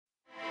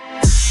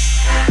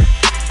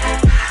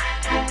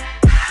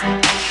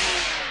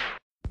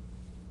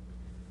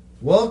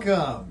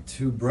Welcome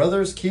to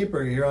Brothers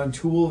Keeper here on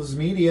Tools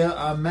Media.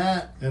 I'm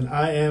Matt. And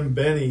I am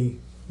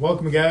Benny.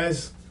 Welcome,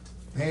 guys.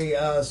 Hey,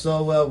 with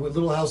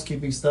little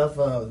housekeeping stuff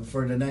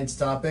for tonight's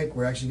topic.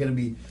 We're actually going to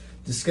be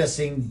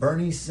discussing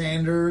Bernie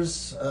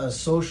Sanders,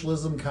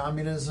 socialism,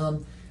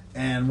 communism,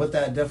 and what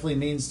that definitely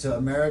means to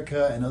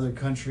America and other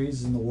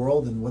countries in the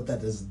world and what that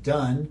has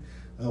done.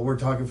 We're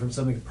talking from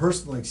some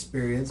personal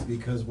experience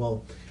because,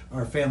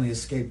 our family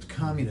escaped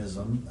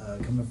communism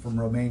coming from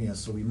Romania,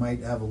 so we might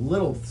have a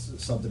little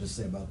something to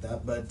say about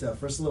that. But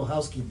first, a little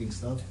housekeeping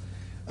stuff.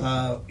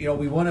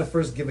 We want to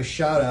first give a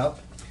shout out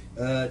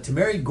to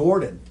Mary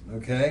Gordon.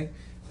 Okay,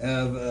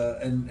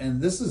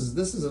 and this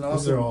is an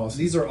awesome.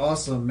 These are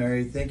awesome,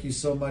 Mary. Thank you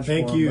so much.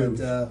 Thank you.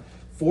 But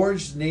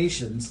Forged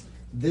Nations.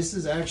 This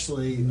is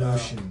actually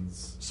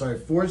Notions.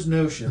 Forged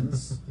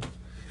Notions.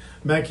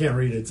 Matt can't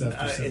read it. It's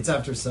after 7. It's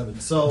after 7.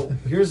 So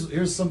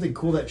here's something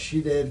cool that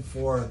she did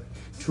for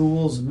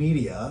Tools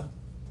Media,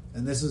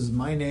 and this is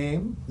my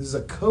name. This is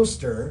a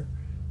coaster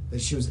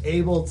that she was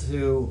able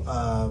to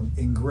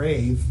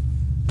engrave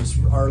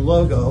our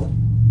logo,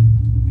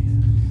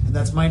 and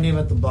that's my name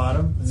at the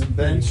bottom. And then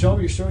Ben, show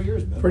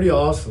yours, Ben. Pretty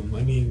awesome.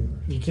 I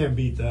mean, you can't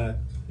beat that.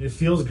 It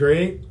feels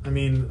great. I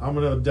mean, I'm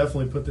gonna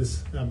definitely put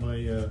this at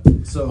my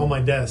on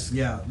my desk.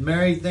 Yeah,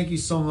 Mary, thank you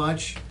so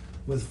much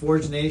with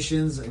Forged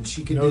Nations, and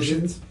she can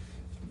Notions.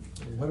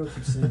 What do I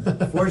keep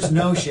saying? Forged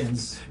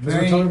Notions.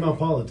 Mary, we're talking about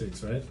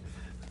politics, right?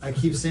 I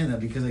keep saying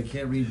that because I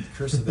can't read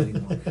cursive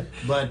anymore.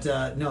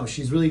 But no,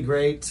 she's really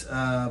great,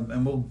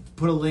 and we'll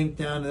put a link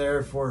down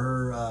there for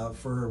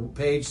her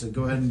page. So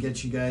go ahead and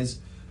get you guys,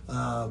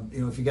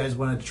 if you guys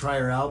want to try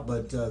her out.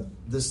 But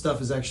this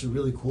stuff is actually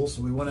really cool.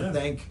 So we want to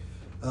thank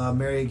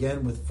Mary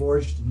again with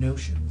Forged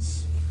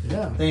Notions.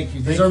 Yeah, thank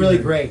you. These are really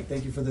great.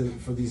 Thank you for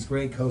these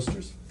great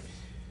coasters.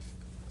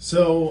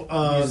 So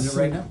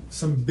right now?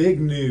 Some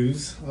big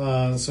news.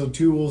 So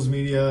Tools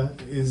Media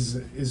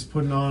is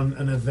putting on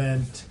an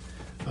event.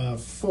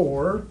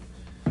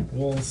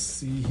 We'll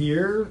see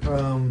here,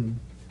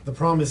 the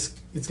Promise.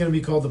 It's going to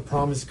be called the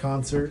Promise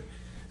Concert,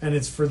 and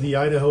it's for the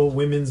Idaho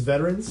Women's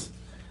Veterans,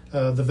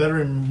 the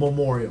Veteran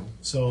Memorial.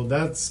 So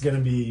that's going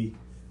to be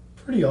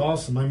pretty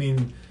awesome. I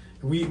mean,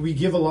 we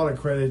give a lot of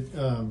credit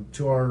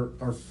to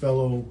our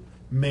fellow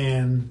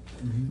man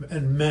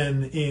and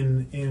men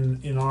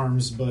in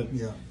arms, but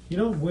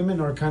women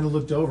are kind of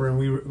looked over, and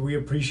we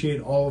appreciate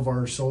all of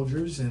our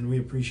soldiers, and we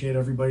appreciate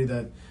everybody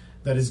that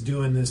is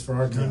doing this for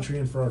our country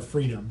and for our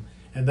freedom.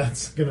 And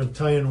that's going to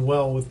tie in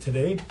well with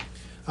today.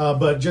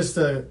 But just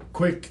a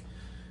quick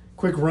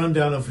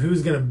rundown of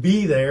who's going to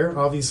be there.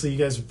 Obviously, you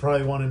guys would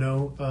probably want to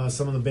know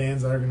some of the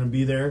bands that are going to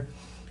be there.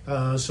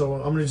 So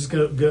I'm going to just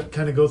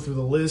kind of go through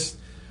the list.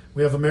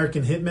 We have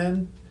American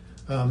Hitmen,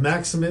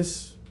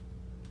 Maximus,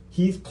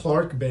 Heath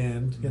Clark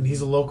Band, and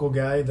he's a local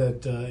guy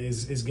that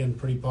is getting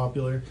pretty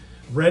popular.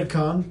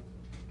 Redcon,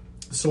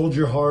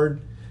 Soldier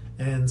Hard,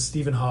 and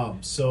Stephen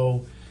Hobbs.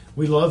 So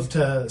we love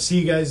to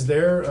see you guys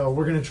there.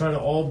 We're going to try to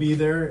all be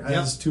there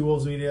as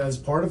Tools Media, as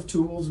part of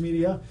Tools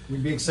Media.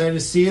 We'd be excited to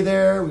see you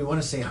there. We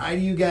want to say hi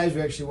to you guys.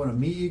 We actually want to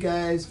meet you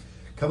guys.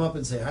 Come up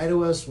and say hi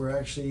to us. We're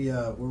actually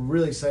we're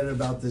really excited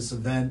about this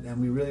event, and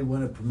we really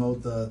want to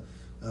promote the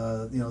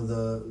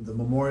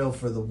memorial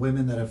for the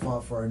women that have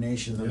fought for our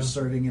nation that are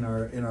serving in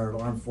our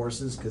armed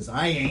forces. Because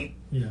I ain't.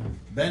 Yeah.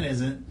 Ben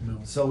isn't.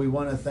 No. So we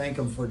want to thank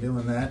them for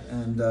doing that,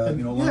 and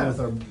along with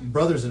our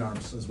brothers in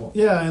arms as well.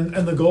 Yeah, and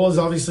the goal is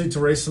obviously to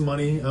raise some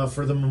money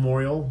for the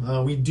memorial.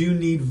 We do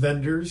need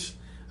vendors,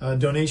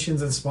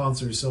 donations, and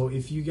sponsors. So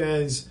if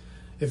this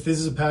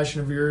is a passion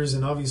of yours,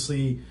 and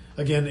obviously,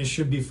 again, it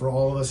should be for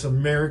all of us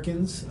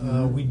Americans,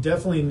 we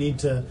definitely need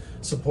to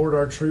support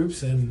our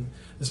troops, and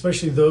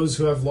especially those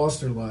who have lost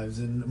their lives.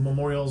 And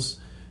memorials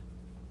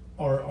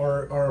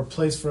are a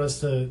place for us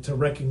to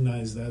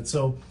recognize that.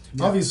 So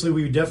obviously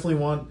we definitely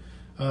want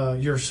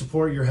your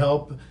support, your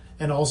help,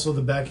 and also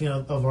the backing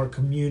of our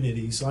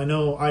community. So I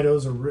know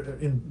Idaho's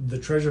in the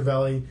Treasure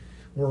Valley,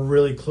 we're a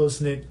really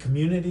close-knit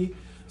community,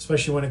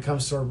 especially when it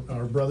comes to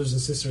our brothers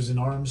and sisters in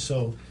arms.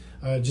 So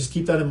just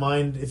keep that in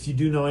mind. If you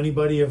do know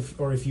anybody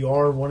or if you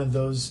are one of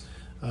those,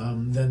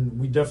 then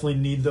we definitely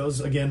need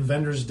those. Again,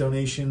 vendors,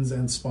 donations,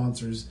 and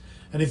sponsors.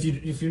 And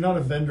if you're not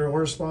a vendor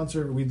or a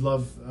sponsor, we'd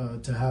love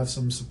to have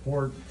some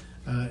support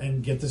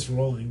and get this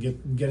rolling,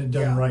 get it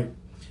done right.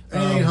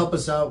 Anything to help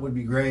us out would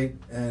be great,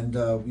 and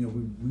we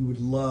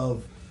would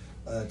love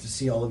to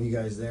see all of you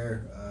guys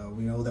there.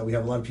 We know that we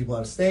have a lot of people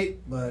out of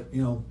state, but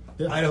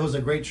Idaho's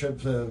a great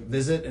trip to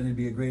visit, and it'd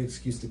be a great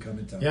excuse to come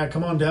in town. Yeah,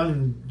 come on down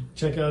and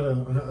check out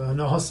an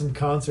awesome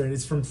concert.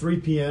 It's from 3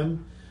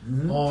 p.m.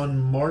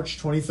 On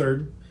March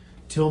 23rd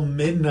till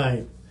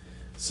midnight.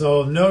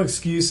 So no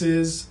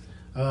excuses.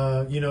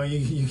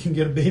 You can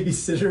get a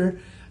babysitter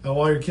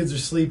while your kids are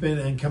sleeping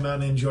and come out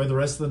and enjoy the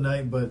rest of the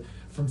night. But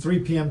from 3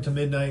 p.m. to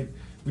midnight,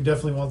 we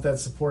definitely want that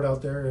support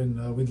out there,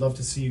 and we'd love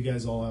to see you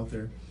guys all out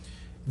there.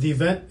 The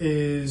event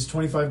is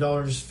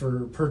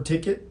 $25 per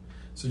ticket,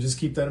 so just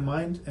keep that in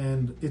mind.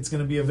 And it's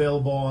going to be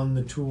available on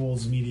the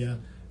Tools Media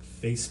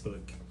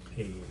Facebook.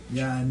 page.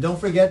 Yeah, and don't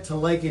forget to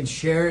like and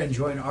share and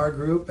join our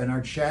group and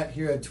our chat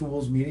here at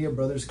Tools Media,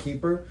 Brothers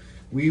Keeper.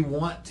 We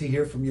want to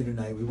hear from you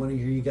tonight. We want to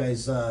hear you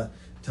guys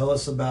tell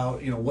us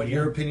about what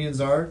your opinions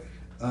are.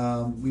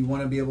 We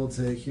want to be able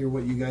to hear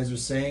what you guys are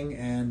saying,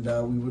 and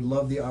we would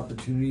love the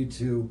opportunity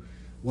to,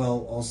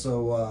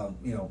 also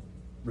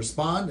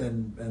respond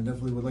and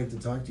definitely would like to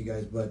talk to you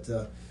guys. But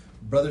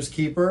Brothers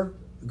Keeper,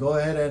 go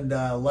ahead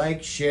and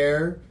like,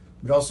 share,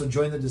 but also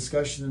join the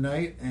discussion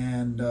tonight.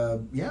 And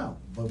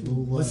but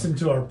we'll listen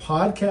to our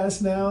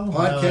podcast now.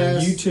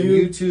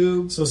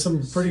 YouTube. So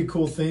some pretty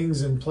cool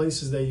things and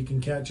places that you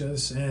can catch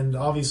us. And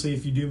obviously,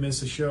 if you do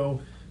miss a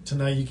show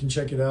tonight, you can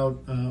check it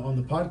out on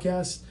the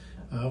podcast.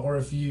 Or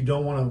if you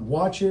don't want to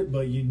watch it,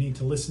 but you need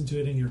to listen to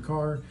it in your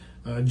car,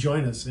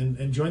 join us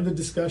and join the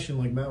discussion.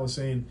 Like Matt was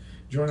saying,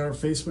 join our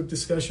Facebook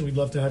discussion. We'd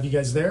love to have you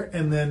guys there.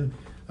 And then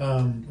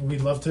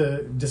we'd love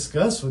to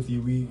discuss with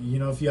you.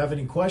 If you have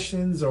any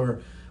questions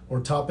or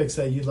topics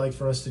that you'd like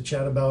for us to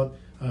chat about,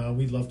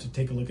 we'd love to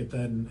take a look at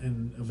that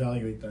and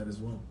evaluate that as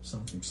well.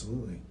 So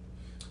absolutely.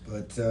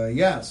 But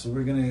so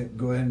we're going to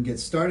go ahead and get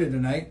started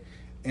tonight.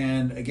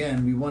 And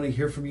again, we want to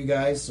hear from you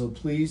guys. So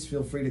please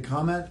feel free to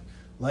comment,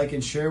 like,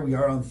 and share. We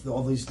are on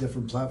all these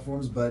different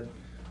platforms, but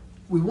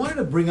we wanted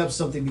to bring up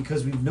something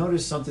because we've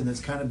noticed something that's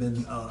kind of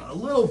been a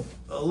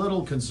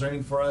little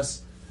concerning for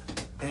us,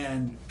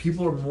 and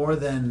people are more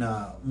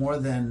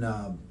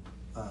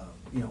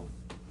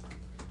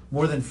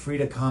than free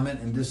to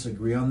comment and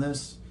disagree on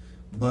this.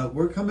 But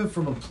we're coming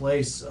from a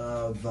place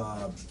of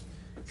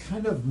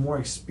kind of more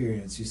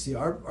experience. You see,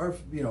 our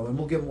and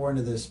we'll get more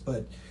into this,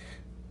 but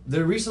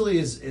there recently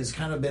is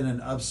kind of been an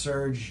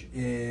upsurge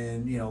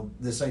in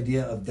this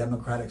idea of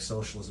democratic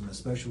socialism,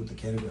 especially with the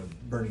candidate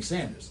of Bernie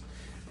Sanders.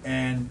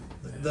 And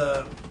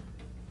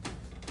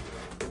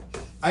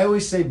I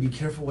always say, be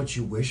careful what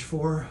you wish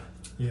for.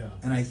 Yeah.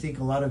 And I think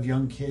a lot of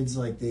young kids,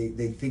 like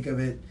they think of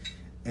it,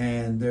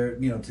 and they're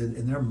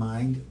in their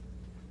mind,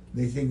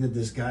 they think that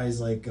this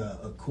guy's like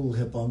a cool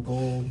hip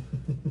uncle.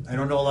 I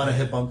don't know a lot of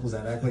hip uncles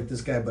that act like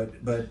this guy,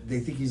 but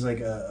they think he's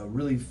like a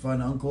really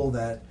fun uncle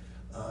that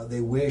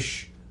they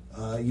wish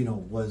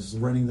was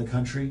running the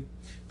country.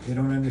 They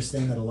don't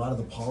understand that a lot of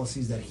the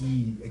policies that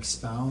he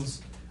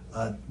expounds,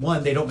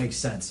 one, they don't make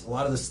sense. A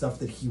lot of the stuff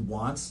that he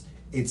wants,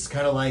 it's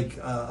kind of like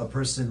a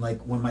person,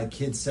 like when my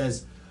kid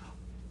says,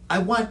 I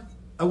want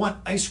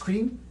ice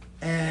cream,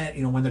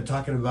 and when they're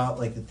talking about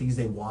like the things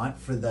they want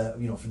for the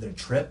for their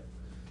trip,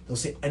 they'll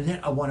say, and then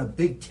I want a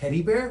big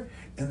teddy bear,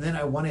 and then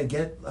I want to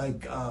get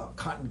like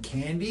cotton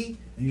candy,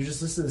 and you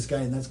just listen to this guy,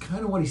 and that's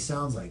kind of what he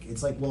sounds like.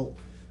 It's like, well,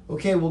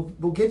 okay,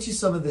 we'll get you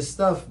some of this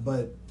stuff,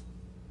 but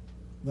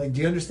like,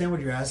 do you understand what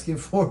you're asking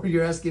for?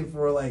 You're asking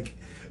for like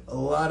a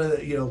lot of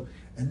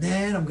and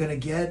then I'm gonna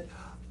get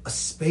a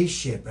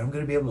spaceship and I'm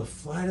gonna be able to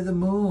fly to the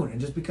moon.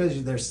 And just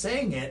because they're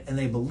saying it and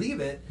they believe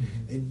it,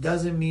 it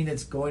doesn't mean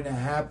it's going to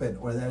happen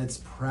or that it's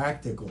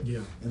practical. Yeah.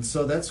 And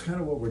so that's kind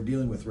of what we're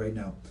dealing with right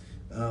now.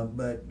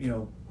 But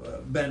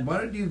Ben, why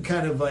don't you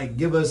kind of like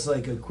give us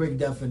like a quick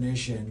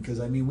definition? Because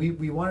I mean,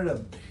 we wanted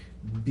to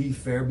be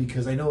fair,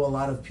 because I know a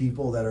lot of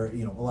people that are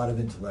a lot of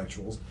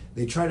intellectuals,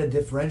 they try to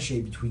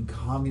differentiate between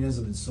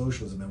communism and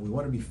socialism, and we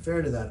want to be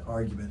fair to that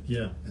argument.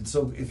 Yeah. And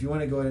so if you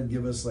want to go ahead and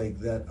give us like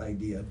that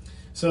idea.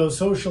 So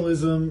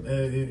socialism,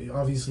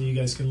 obviously you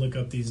guys can look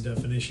up these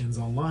definitions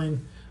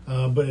online,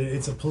 but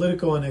it's a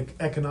political and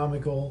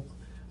economical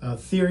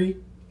theory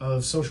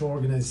of social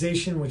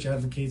organization, which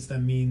advocates that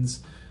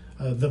means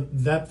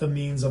that the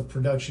means of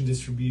production,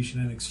 distribution,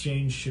 and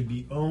exchange should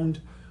be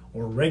owned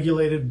or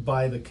regulated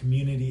by the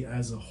community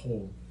as a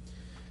whole.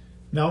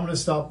 Now I'm going to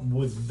stop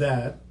with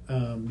that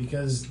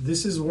because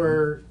this is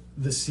where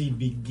the seed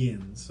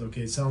begins.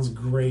 Okay, it sounds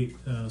great,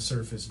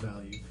 surface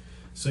value.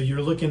 So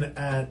you're looking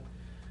at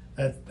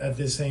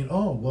this saying,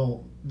 oh,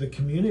 well, the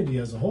community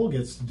as a whole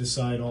gets to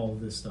decide all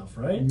of this stuff,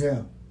 right?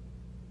 Yeah.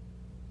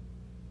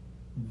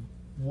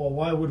 Well,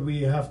 why would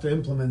we have to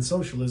implement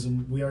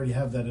socialism? We already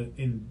have that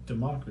in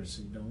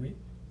democracy, don't we?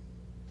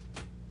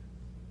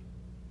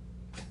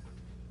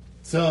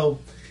 So,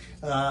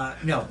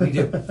 no, we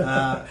do.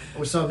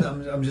 So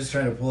I'm just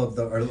trying to pull up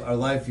our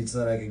live feed so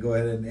that I can go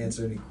ahead and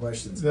answer any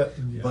questions. But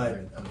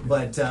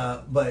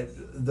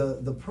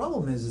the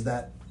problem is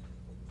that,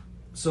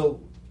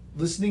 so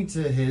listening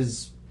to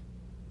his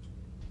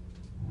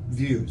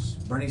views,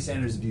 Bernie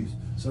Sanders' views.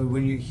 So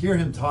when you hear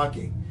him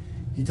talking,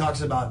 he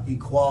talks about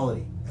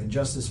equality and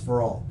justice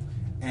for all,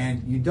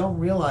 and you don't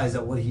realize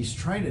that what he's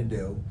trying to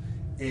do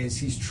is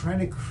he's trying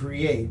to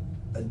create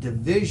a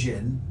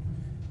division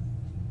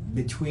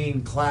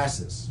between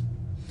classes.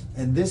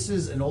 And this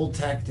is an old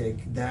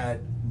tactic that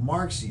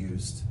Marx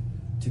used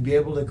to be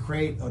able to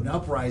create an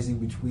uprising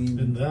between...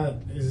 And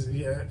that is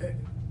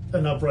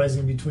an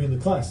uprising between the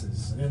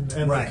classes and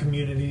right. The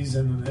communities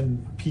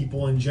and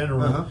people in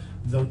general,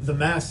 the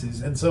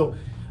masses. And so,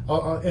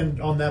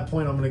 and on that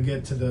point, I'm going to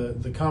get to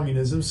the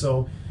communism.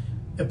 So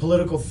a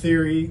political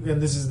theory,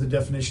 and this is the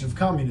definition of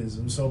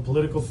communism. So a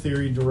political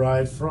theory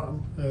derived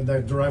from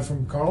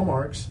Karl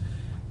Marx,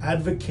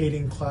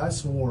 advocating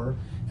class war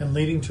and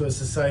leading to a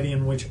society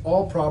in which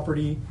all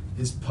property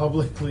is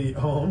publicly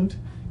owned.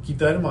 Keep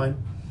that in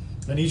mind.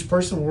 And each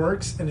person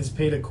works and is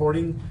paid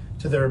according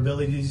to their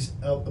abilities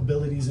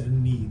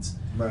and needs.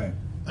 Right.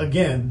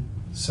 Again,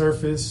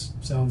 surface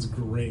sounds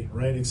great,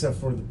 right? Except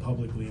for the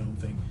publicly owned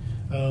thing.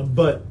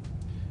 But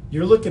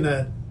you're looking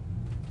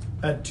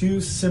at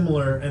two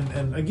similar,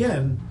 and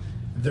again,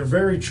 they're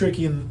very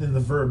tricky in the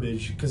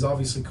verbiage, because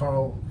obviously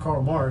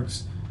Karl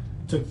Marx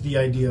took the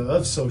idea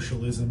of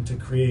socialism to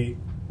create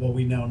what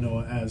we now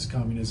know as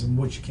communism,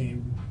 which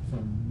came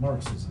from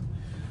Marxism.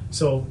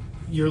 So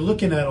you're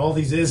looking at all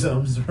these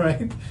isms,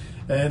 right?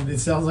 And it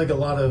sounds like a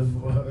lot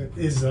of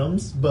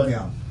isms, but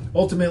Yeah.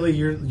 ultimately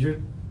your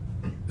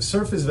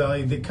surface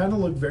value, they kind of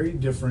look very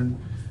different.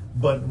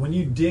 But when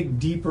you dig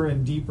deeper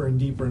and deeper and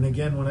deeper, and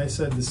again, when I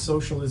said the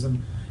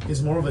socialism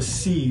is more of a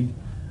seed,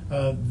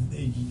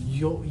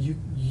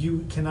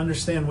 you can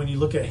understand when you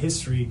look at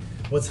history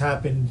what's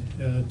happened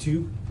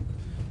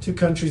to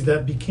countries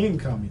that became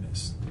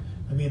communist.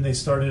 I mean, they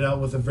started out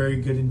with a very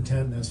good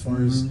intent as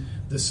far as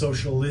the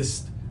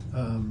socialist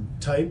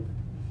type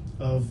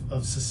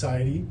of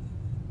society,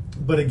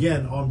 but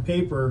again, on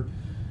paper,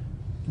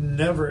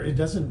 it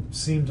doesn't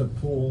seem to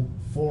pull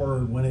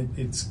forward when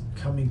it's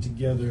coming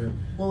together.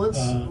 Well, let's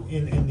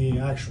in the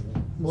actual.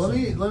 Well,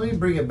 let me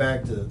bring it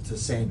back to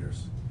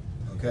Sanders.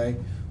 Okay,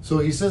 so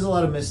he says a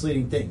lot of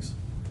misleading things.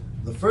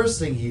 The first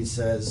thing he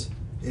says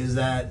is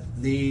that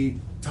the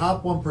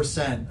top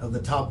 1% of the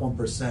top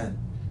 1%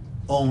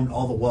 own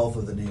all the wealth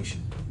of the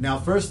nation. Now,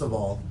 first of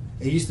all,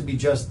 it used to be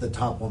just the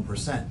top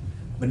 1%,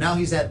 but now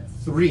he's at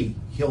 3.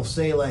 He'll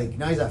say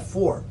now he's at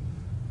 4.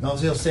 Now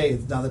he'll say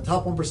now the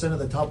top 1% of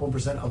the top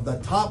 1% of the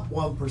top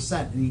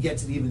 1%, and he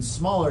gets it even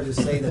smaller to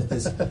say that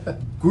this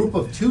group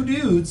of 2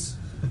 dudes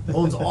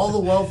owns all the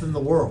wealth in the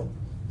world.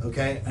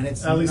 Okay, and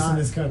it's at least in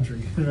this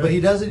country. Right? But he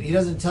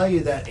doesn't tell you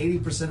that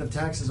 80% of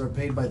taxes are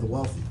paid by the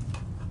wealthy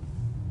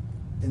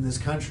in this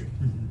country.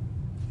 Mm-hmm.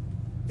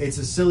 It's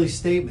a silly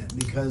statement,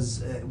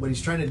 because what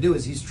he's trying to do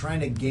is he's trying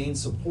to gain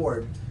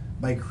support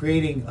by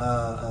creating.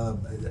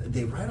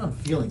 They ride on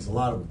feelings, a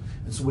lot of them,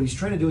 and so what he's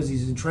trying to do is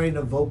he's trying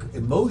to evoke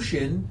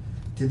emotion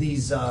to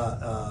these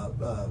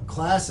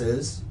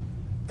classes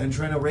and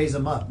trying to raise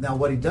them up. Now,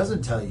 what he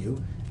doesn't tell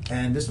you,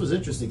 and this was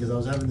interesting because I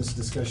was having this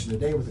discussion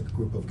today with a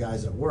group of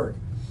guys at work,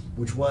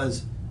 which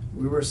was,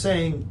 we were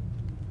saying,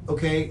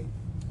 okay,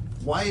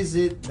 why is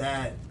it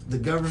that the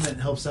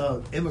government helps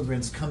out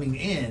immigrants coming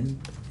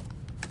in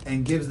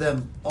and gives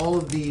them all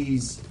of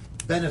these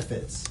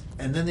benefits,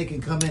 and then they can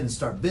come in and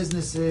start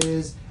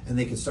businesses, and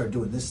they can start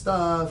doing this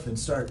stuff and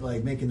start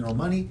making their own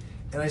money?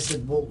 And I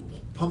said, well,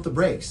 pump the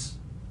brakes.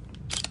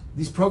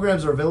 These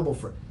programs are available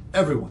for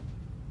everyone.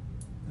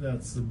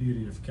 That's the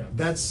beauty of capitalism.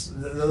 That's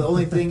the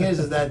only thing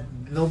is that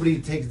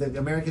the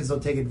Americans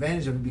don't take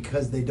advantage of it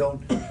because they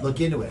don't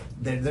look into it.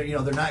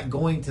 They're not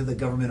going to the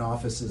government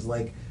offices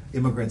like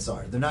immigrants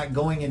are. They're not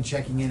going and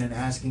checking in and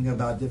asking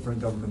about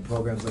different government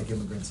programs like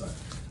immigrants are.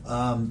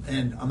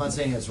 And I'm not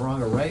saying it's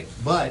wrong or right,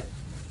 but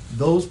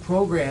those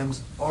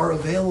programs are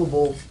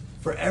available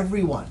for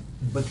everyone.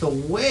 But the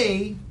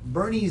way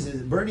Bernie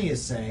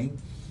is saying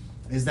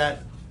is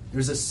that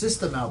there's a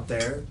system out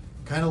there,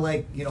 kind of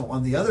like,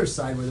 on the other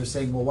side where they're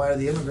saying, well, why are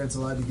the immigrants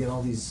allowed to get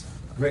all these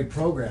great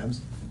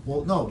programs?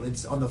 Well, no,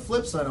 it's on the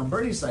flip side. On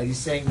Bernie's side, he's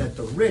saying that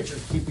the rich are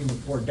keeping the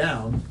poor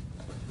down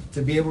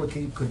to be able to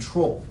keep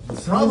control.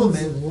 The problem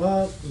is a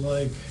lot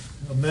like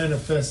a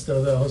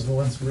manifesto that was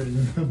once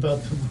written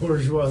about the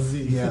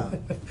bourgeoisie.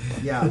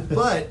 Yeah.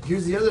 But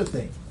here's the other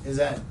thing, is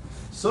that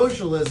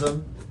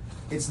socialism,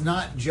 it's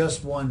not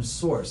just one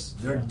source.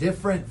 There are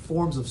different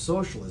forms of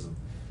socialism.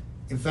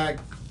 In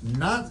fact,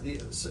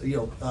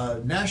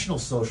 National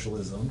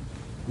Socialism,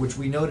 which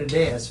we know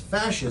today as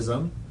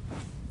fascism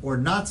or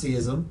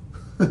Nazism,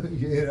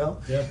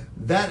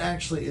 that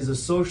actually is a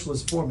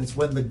socialist form. It's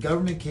when the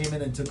government came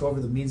in and took over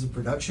the means of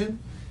production.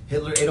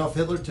 Adolf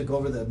Hitler took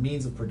over the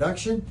means of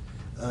production.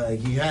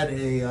 He had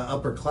a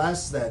upper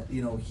class that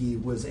he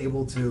was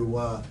able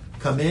to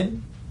come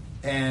in,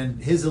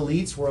 and his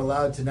elites were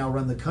allowed to now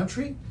run the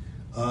country.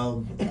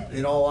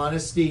 In all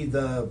honesty,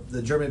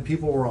 the German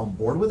people were on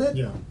board with it.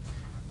 Yeah.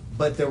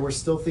 But there were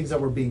still things that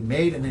were being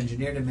made and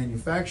engineered and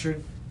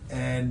manufactured,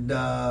 and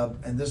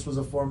this was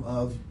a form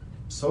of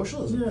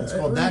socialism. It's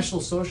called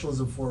National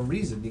Socialism for a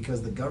reason,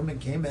 because the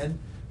government came in,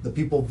 the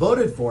people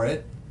voted for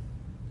it,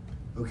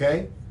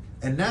 okay,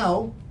 and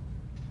now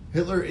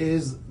Hitler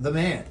is the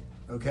man,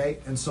 okay,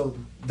 and so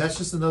that's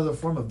just another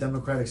form of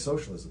democratic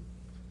socialism.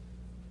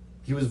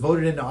 He was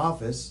voted into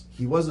office.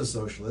 He was a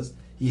socialist.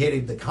 He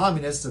hated the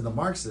communists and the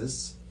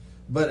Marxists,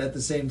 but at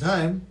the same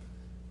time,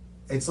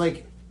 it's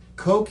like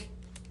Coke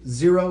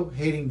Zero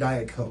hating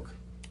Diet Coke.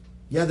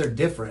 Yeah, they're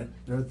different.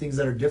 There are things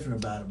that are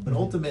different about them, but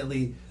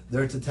ultimately,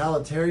 they're a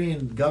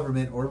totalitarian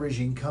government or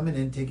regime coming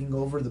in, taking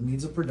over the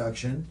means of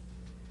production,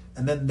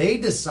 and then they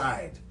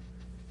decide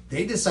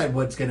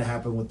what's going to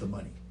happen with the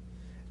money.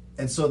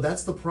 And so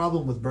that's the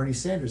problem with Bernie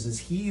Sanders, is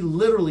he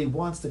literally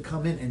wants to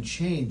come in and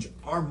change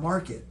our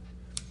market.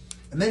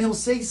 And then he'll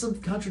say some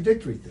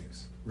contradictory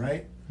things.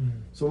 right? Mhm.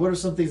 So what are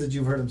some things that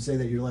you've heard him say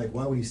that you're like,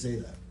 why would he say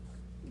that?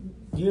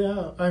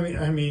 Yeah,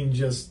 I mean,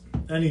 just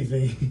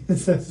anything.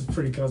 That's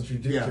pretty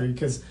contradictory Yeah.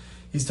 because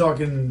he's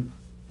talking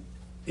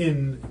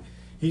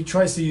he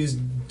tries to use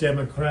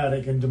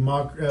democratic and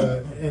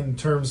in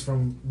terms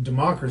from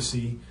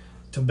democracy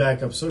to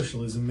back up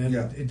socialism, and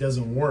Yeah. it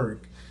doesn't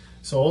work.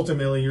 So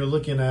ultimately, you're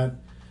looking at,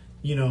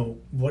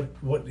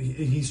 what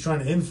he's trying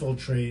to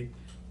infiltrate,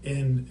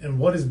 and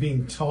what is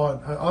being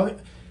taught.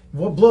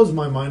 What blows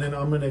my mind, and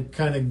I'm going to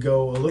kind of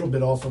go a little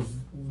bit off of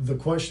the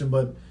question,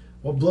 but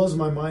what blows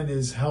my mind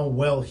is how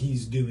well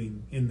he's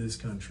doing in this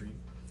country.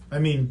 I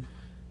mean,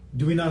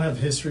 do we not have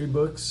history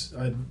books?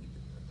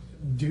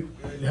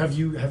 Have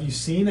you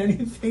seen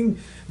anything?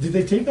 Did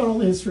they take out all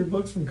the history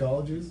books from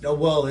colleges? Oh,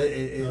 well,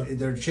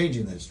 they're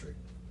changing the history.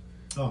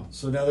 Oh,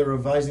 So now they're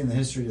revising the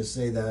history to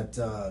say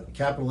that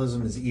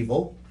capitalism is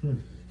evil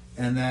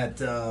and that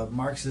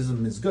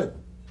Marxism is good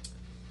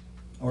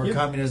or Yep.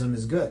 communism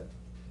is good,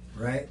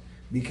 right?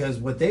 Because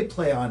what they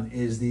play on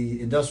is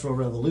the Industrial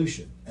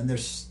Revolution, and they're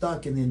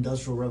stuck in the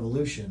Industrial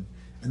Revolution.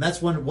 And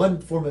that's one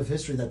form of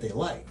history that they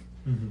like,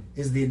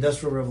 is the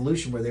Industrial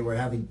Revolution, where they were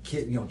having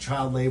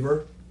child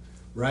labor,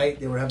 right?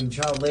 They were having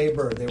child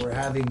labor. They were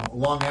having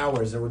long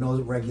hours. There were no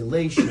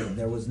regulation.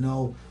 There was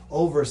no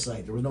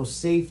oversight. There was no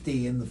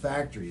safety in the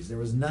factories. There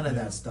was none of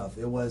that stuff.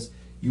 It was,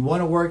 you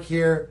want to work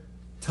here,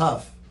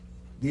 tough.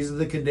 These are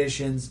the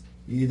conditions.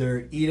 You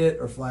either eat it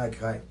or fly a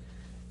kite.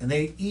 And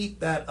they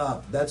eat that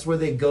up. That's where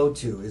they go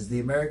to, is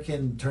the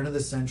American turn of the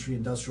century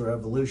Industrial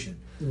Revolution.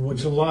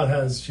 which a lot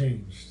has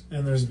changed,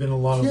 and there's been a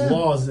lot of Yeah.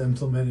 laws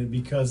implemented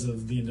because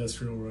of the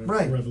Industrial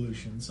Right.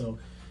 Revolution. So,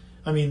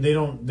 I mean, they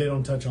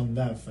don't touch on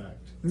that fact.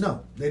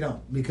 No, they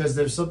don't, because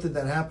there's something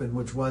that happened,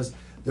 which was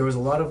there was a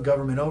lot of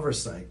government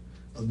oversight.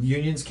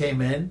 Unions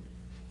came in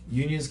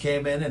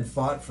and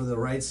fought for the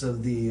rights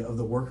of the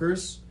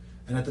workers,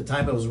 and at the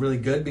time it was really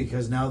good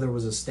because now there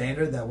was a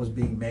standard that was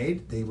being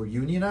made. They were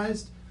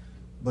unionized,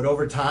 but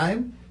over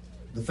time,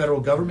 the federal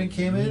government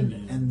came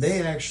in and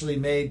they actually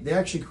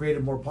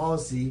created more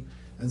policy,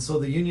 and so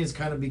the unions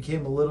kind of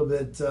became a little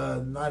bit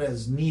not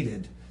as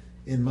needed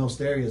in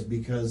most areas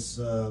because.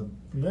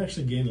 They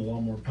actually gained a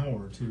lot more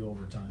power too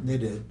over time. They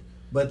did,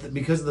 but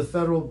because of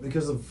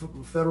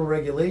federal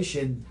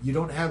regulation, you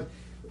don't have.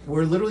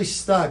 We're literally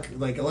stuck.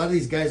 Like a lot of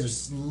these guys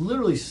are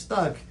literally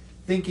stuck,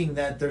 thinking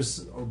that there's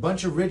a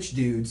bunch of rich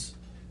dudes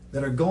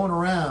that are going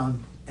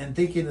around and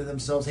thinking to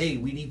themselves, "Hey,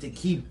 we need to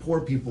keep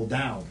poor people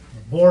down,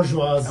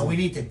 Bourgeoisie. and we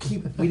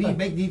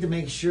need to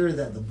make sure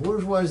that the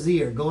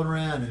bourgeoisie are going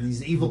around and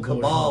these evil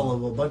cabal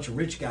of a bunch of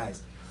rich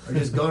guys are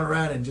just going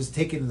around and just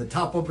taking the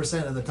top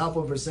 1% of the top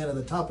 1% of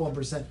the top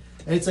 1%."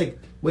 And it's like,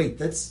 wait,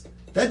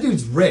 that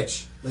dude's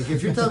rich. Like,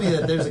 if you're telling me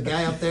that there's a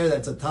guy up there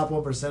that's a top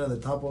 1% of the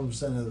top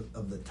 1%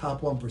 of the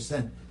top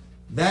 1%,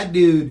 that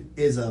dude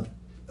is a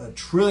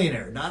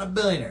trillionaire, not a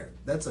billionaire.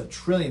 That's a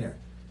trillionaire.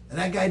 And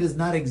that guy does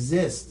not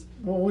exist.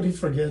 Well, what he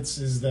forgets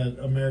is that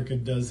America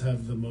does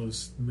have the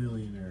most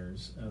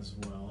millionaires as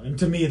well, and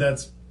to me,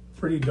 that's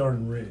pretty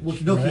darn rich. Well,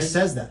 no, he right?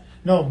 says that.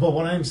 No, but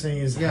what I'm saying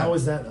is, Yeah. how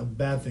is that a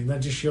bad thing? That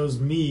just shows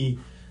me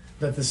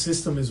that the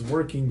system is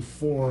working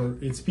for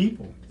its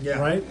people, Yeah.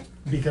 right?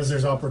 Because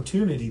there's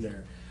opportunity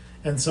there.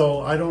 And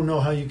so I don't know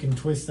how you can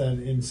twist that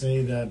and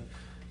say that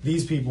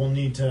these people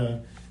need to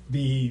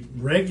be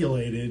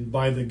regulated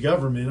by the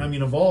government. I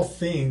mean, of all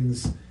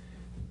things,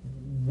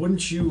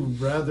 wouldn't you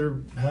rather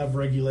have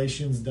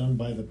regulations done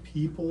by the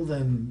people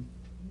than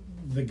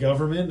the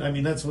government? I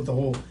mean, that's what the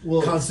whole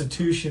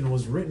Constitution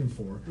was written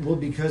for. Well,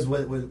 because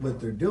what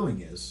they're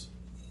doing is,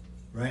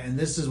 right, and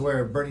this is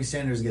where Bernie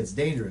Sanders gets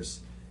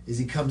dangerous, is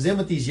he comes in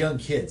with these young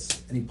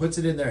kids and he puts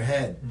it in their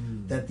head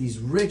that these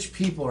rich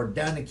people are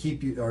down to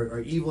keep you, are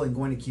evil and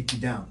going to keep you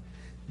down.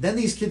 Then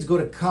these kids go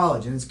to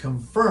college and it's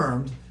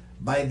confirmed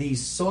by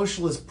these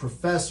socialist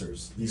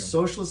professors, these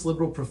socialist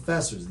liberal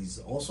professors, these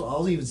also,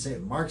 I'll even say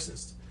it,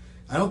 Marxist.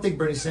 I don't think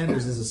Bernie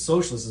Sanders is a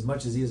socialist as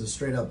much as he is a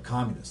straight up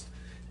communist.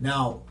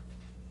 Now,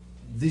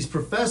 these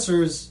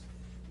professors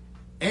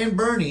and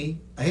Bernie,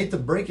 I hate to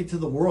break it to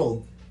the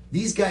world,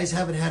 these guys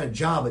haven't had a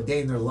job a day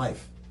in their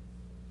life.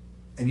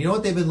 And you know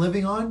what they've been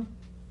living on?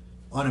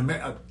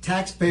 On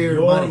taxpayer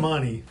Your money.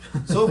 money.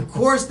 So of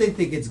course they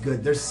think it's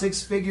good. There's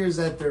six figures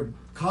at their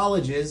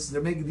colleges.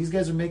 These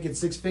guys are making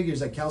six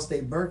figures at Cal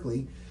State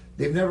Berkeley.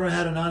 They've never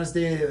had an honest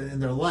day in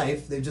their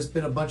life. They've just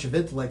been a bunch of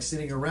intellects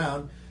sitting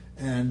around.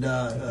 And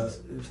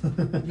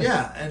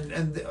yeah,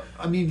 and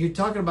I mean, you're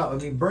talking about. I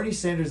mean, Bernie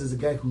Sanders is a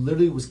guy who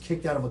literally was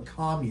kicked out of a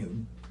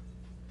commune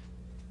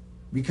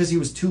because he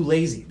was too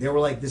lazy. They were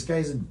like, this guy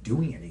isn't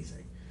doing anything.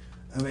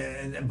 I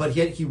mean, but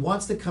yet he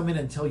wants to come in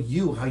and tell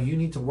you how you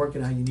need to work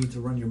and how you need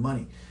to run your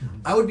money. Mm-hmm.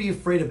 I would be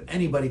afraid of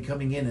anybody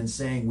coming in and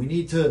saying we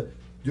need to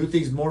do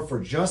things more for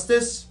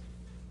justice,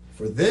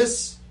 for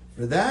this,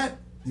 for that,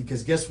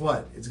 because guess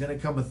what? It's going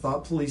to come with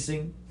thought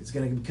policing. It's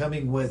going to be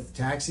coming with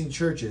taxing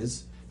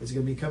churches. It's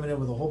going to be coming in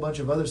with a whole bunch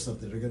of other stuff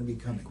that are going to be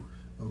coming.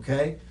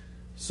 Okay,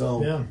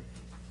 so Yeah.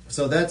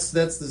 so that's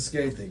the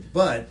scary thing.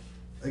 But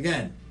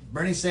again,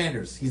 Bernie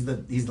Sanders. He's the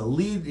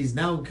lead. He's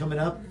now coming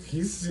up.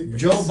 He's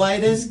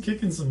Biden. He's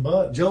kicking some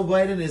butt. Joe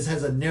Biden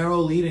has a narrow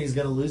lead, and he's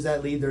going to lose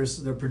that lead.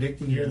 They're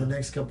predicting here in the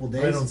next couple of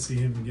days. I don't see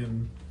him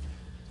getting.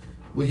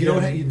 Well, you know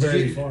what?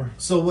 Very far.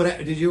 So what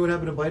did you hear what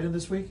happened to Biden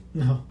this week?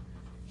 No.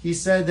 He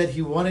said that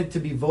he wanted to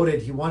be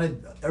voted. He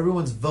wanted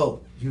everyone's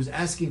vote. He was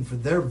asking for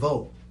their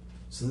vote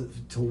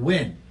to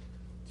win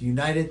the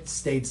United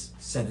States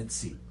Senate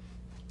seat.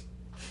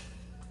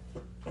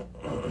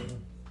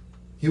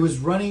 He was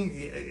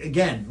running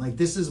again. Like,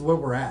 this is where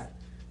we're at.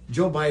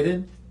 Joe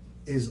Biden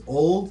is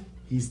old.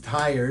 He's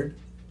tired,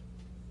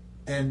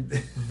 and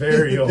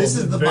very old. This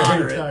is the very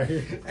moderate,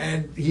 tired.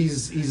 and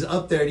he's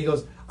up there, and he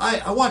goes,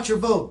 I want your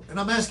vote, and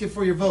I'm asking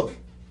for your vote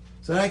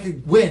so that I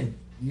could win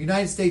the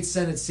United States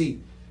Senate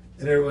seat.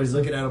 And everybody's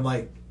looking at him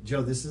like,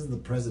 Joe, this is the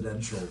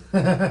presidential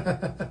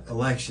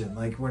election.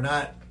 Like, we're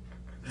not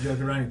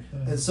joking around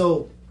here. And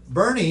so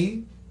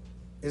Bernie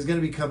is going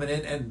to be coming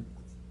in, and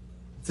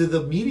to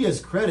the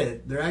media's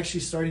credit, they're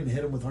actually starting to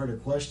hit him with harder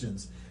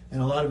questions.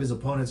 And a lot of his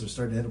opponents are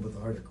starting to hit him with the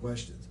harder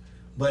questions.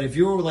 But if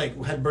you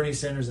were had Bernie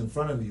Sanders in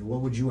front of you,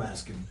 what would you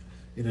ask him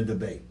in a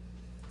debate?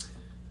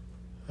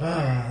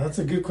 That's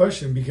a good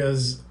question,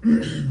 because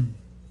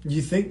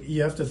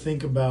you have to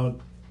think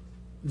about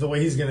the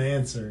way he's going to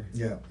answer.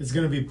 Yeah. It's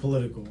going to be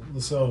political.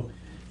 So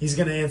he's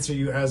going to answer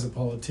you as a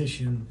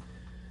politician.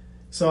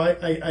 So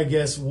I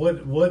guess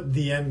what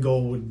the end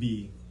goal would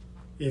be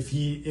if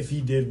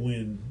he did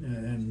win,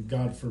 and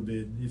God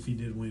forbid if he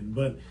did win.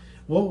 But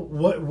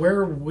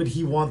where would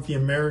he want the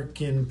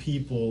American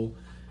people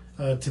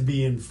to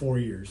be in 4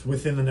 years,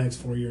 within the next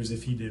 4 years,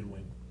 if he did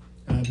win?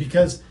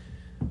 Because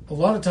a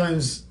lot of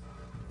times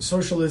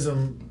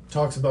socialism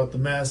talks about the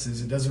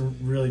masses. It doesn't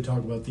really talk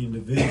about the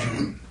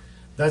individual.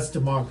 That's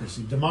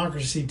democracy.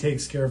 Democracy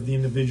takes care of the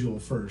individual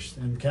first,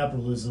 and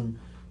capitalism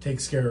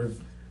takes care of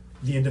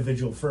the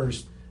individual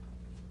first.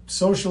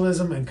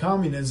 Socialism and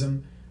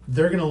communism,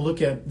 they're going to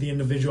look at the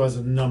individual as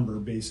a number,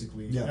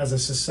 basically, as a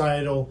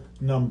societal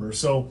number.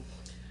 So,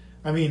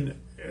 I mean,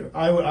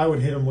 I would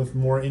hit him with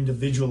more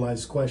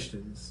individualized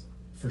questions,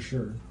 for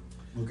sure.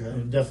 Okay.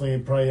 I'd definitely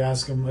probably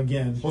ask him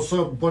again. What's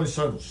up, Bernie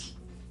Sanders?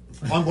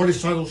 I'm Bernie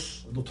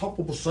Sanders, the top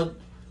 1%,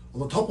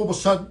 the top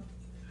 1%,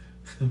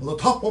 the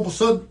top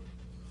 1%.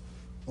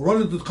 We're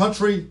running the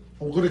country, and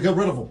we're going to get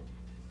rid of them.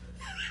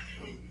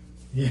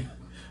 Yeah,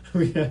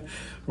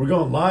 we're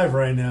going live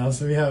right now,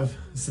 so we have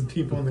some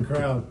people in the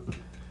crowd.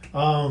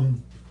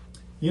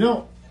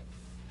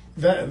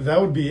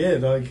 That would be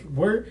it. Like,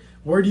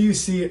 where do you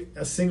see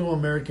a single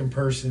American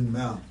person?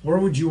 No. Where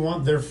would you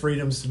want their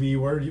freedoms to be?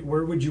 Where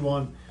would you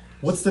want?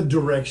 What's the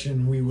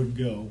direction we would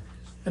go?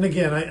 And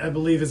again, I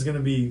believe it's going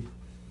to be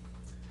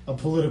a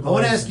political. I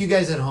want to ask you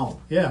guys at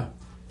home. Yeah.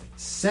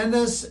 Send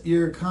us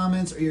your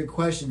comments or your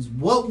questions.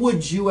 What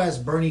would you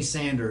ask Bernie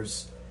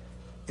Sanders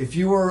if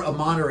you were a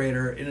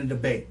moderator in a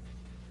debate?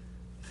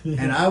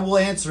 And I will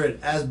answer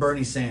it as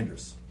Bernie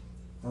Sanders.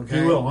 Okay?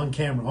 He will, on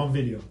camera, on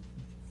video.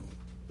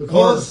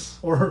 Because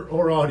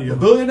or audio. the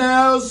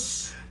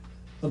billionaires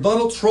and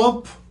Donald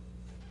Trump,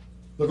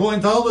 they're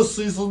going down this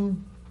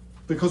season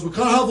because we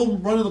can't have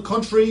them running the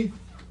country,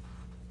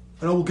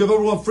 and I will give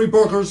everyone free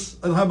burgers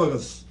and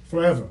hamburgers.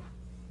 Forever.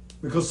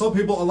 Because some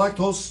people are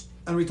lactose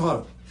and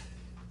retarded.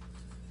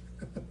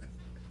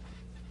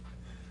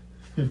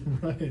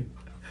 Right.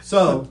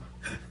 So,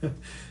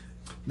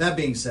 that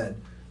being said,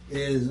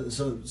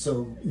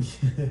 so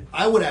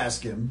I would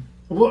ask him.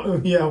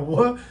 What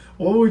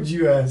would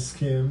you ask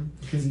him?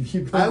 Because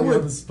you put me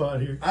on the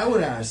spot here. I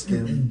would ask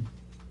him,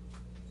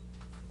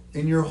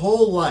 in your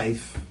whole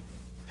life,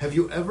 have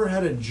you ever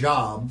had a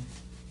job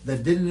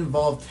that didn't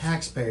involve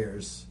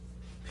taxpayers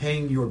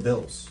paying your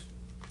bills?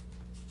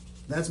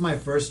 That's my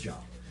first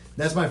job.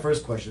 That's my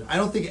first question. I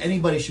don't think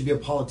anybody should be a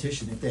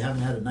politician if they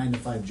haven't had a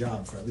 9-to-5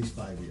 job for at least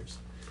 5 years.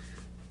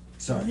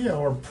 Sorry. Yeah,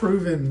 or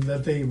proven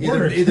that they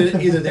were.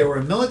 Either they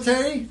were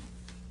military,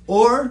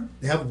 or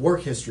they have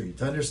work history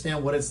to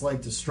understand what it's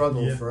like to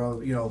struggle for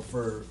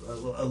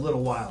a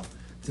little while,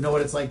 to know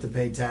what it's like to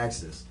pay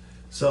taxes.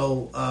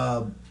 So,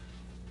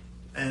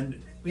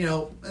 and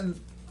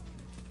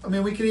I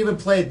mean, we could even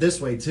play it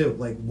this way too.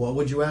 Like, what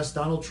would you ask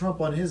Donald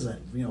Trump on his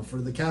end? For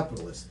the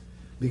capitalist,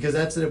 because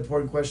that's an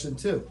important question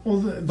too.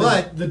 Well,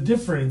 but the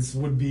difference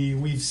would be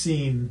we've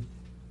seen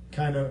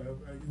kind of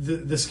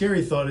the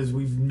scary thought is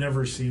we've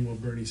never seen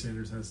what Bernie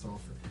Sanders has to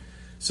offer.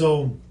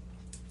 So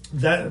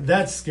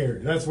that's scary.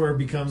 That's where it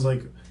becomes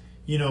like,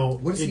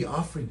 what is he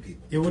offering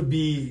people? It would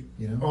be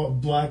a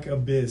black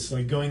abyss,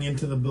 like going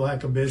into the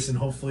black abyss, and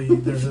hopefully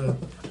there's a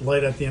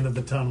light at the end of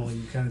the tunnel,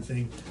 kind of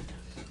thing.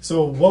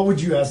 So what would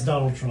you ask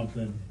Donald Trump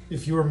then,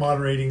 if you were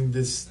moderating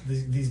these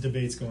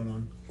debates going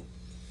on?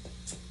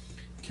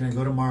 Can I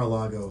go to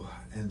Mar-a-Lago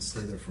and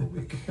stay there for a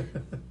week?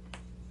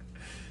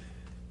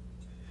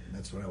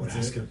 That's what I would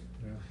ask him.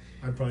 Yeah.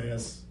 I'd probably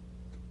ask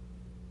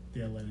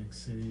the Atlantic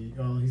City.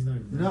 Oh, he's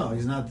not. No,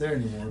 he's not there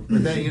anymore.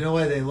 But then, you know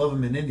why they love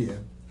him in India?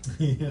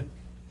 Yeah.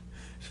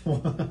 Why?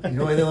 You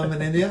know why they love him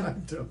in India? I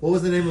don't. What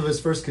was the name of his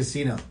first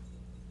casino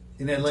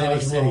in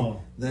Atlantic City?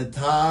 Mahal. The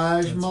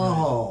Taj That's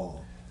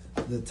Mahal.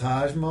 The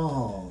Taj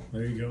Mahal.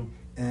 There you go.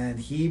 And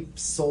he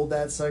sold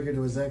that sucker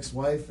to his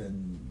ex-wife,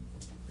 and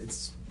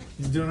he's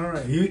doing all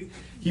right.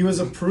 He was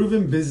a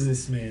proven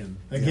businessman.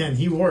 Again,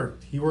 he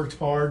worked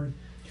hard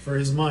for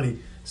his money.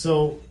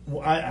 So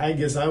I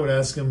guess I would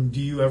ask him, do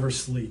you ever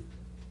sleep?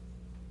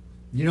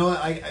 You know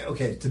what?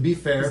 Okay, to be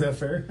fair, is that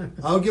fair?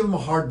 I would give him a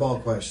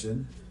hardball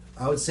question.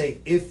 I would say,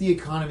 if the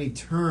economy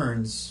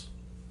turns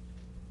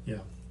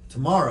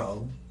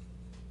tomorrow,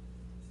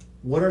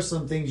 what are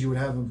some things you would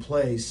have in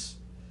place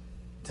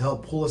to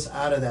help pull us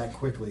out of that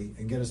quickly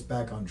and get us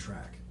back on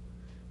track?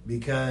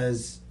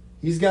 Because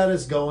he's got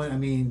us going. I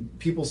mean,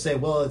 people say,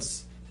 well,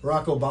 it's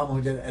Barack Obama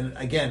who did it. And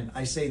again,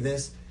 I say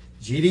this,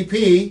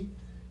 GDP,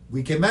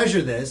 we can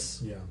measure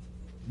this. Yeah.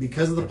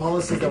 Because of the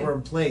policies that were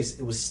in place,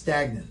 it was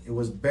stagnant. It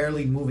was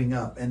barely moving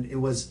up. And it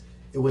was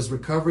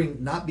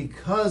recovering not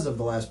because of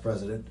the last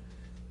president,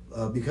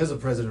 because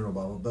of President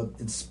Obama, but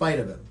in spite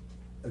of him.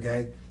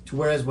 Okay? To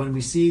whereas when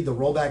we see the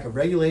rollback of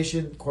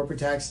regulation, corporate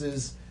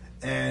taxes,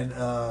 and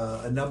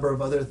a number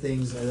of other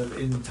things that have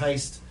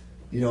enticed,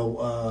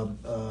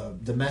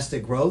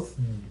 domestic growth,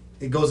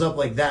 it goes up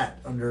like that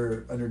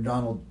under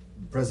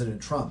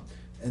President Trump.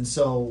 And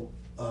so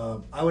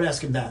I would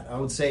ask him that. I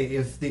would say,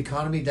 if the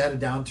economy had a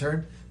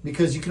downturn,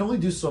 because you can only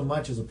do so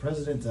much as a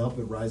president to help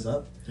it rise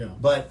up. Yeah.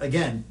 But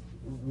again,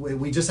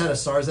 we just had a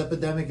SARS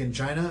epidemic in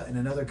China and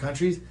in other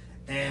countries,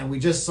 and we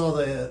just saw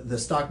the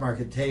stock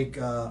market take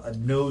a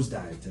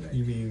nosedive today.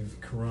 You mean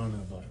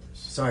coronavirus?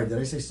 Sorry, did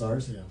I say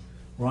SARS? Yeah.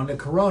 We're on to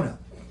Corona,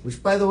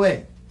 which, by the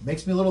way,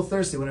 makes me a little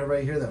thirsty whenever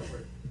I hear that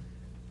word.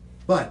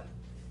 But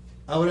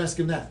I would ask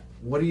him that.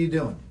 What are you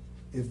doing?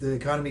 If the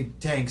economy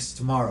tanks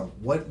tomorrow,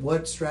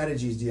 what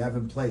strategies do you have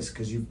in place?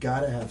 Because you've got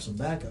to have some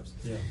backups.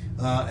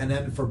 Yeah. And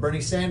then for Bernie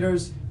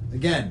Sanders,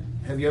 again,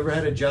 have you ever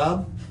had a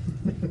job?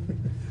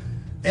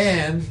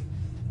 And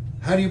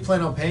how do you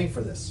plan on paying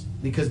for this?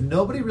 Because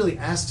nobody really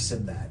asks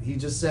him that. He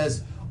just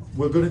says,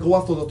 we're going to go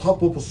after the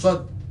top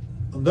 1%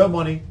 on their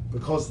money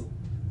because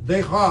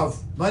they have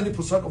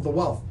 90% of the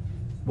wealth.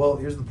 Well,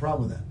 here's the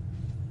problem with that,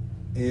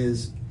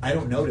 is I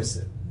don't notice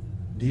it.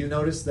 Do you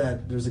notice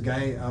that there's a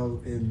guy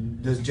out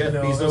in... Does Jeff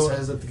Bezos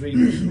has a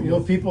 3...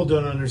 What people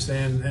don't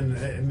understand,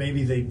 and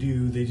maybe they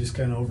do, they just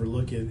kind of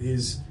overlook it,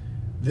 is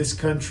this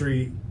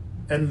country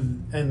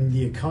and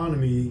the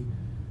economy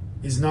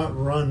is not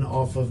run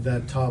off of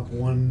that top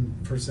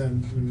 1%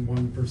 and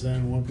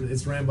 1%.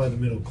 It's ran by the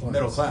middle class.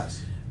 Middle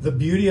class. The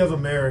beauty of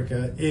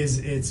America is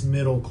its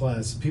middle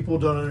class. People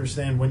don't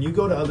understand. When you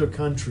go to other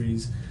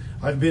countries,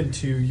 I've been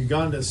to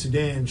Uganda,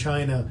 Sudan,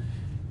 China,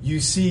 you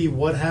see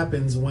what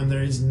happens when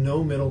there is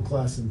no middle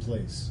class in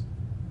place.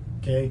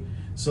 Okay?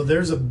 So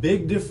there's a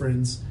big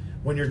difference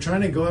when you're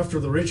trying to go after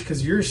the rich,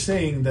 because you're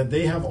saying that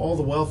they have all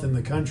the wealth in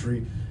the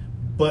country,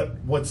 but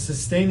what's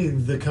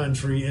sustaining the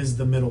country is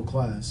the middle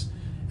class.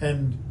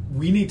 And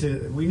we need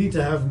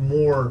to have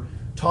more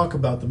talk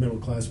about the middle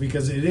class,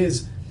 because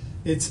it's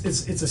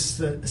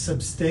a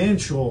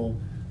substantial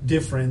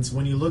difference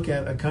when you look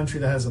at a country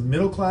that has a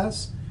middle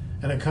class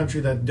and a country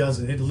that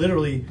doesn't. It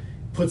literally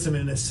puts them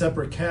in a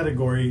separate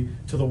category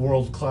to the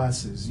world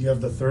classes. You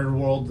have the third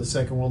world, the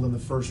second world, and the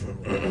first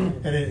world.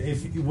 And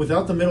if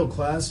without the middle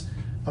class,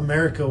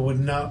 America would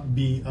not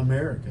be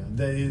America.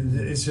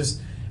 It's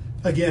just,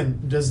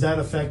 again, does that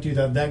affect you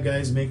that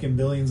guy's making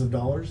billions of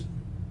dollars?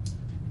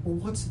 Well,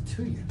 what's it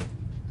to you?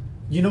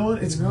 You know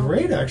what? It's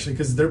great, actually,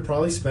 because they're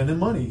probably spending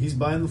money. He's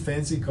buying the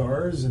fancy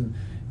cars and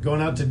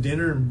going out to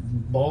dinner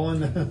and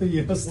balling,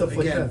 stuff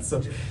like that.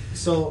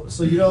 So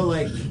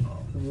like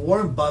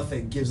Warren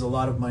Buffett gives a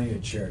lot of money to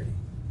charity,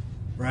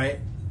 right?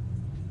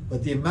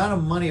 But the amount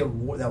of money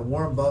that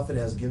Warren Buffett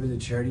has given to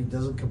charity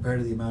doesn't compare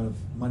to the amount of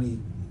money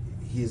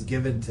he has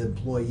given to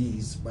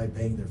employees by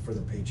paying for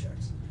their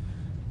paychecks.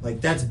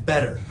 Like, that's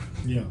better.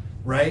 Yeah.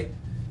 Right?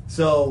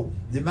 So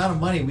the amount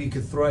of money we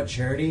could throw at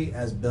charity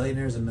as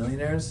billionaires and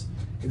millionaires,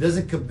 it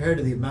doesn't compare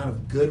to the amount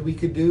of good we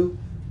could do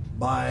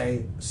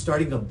by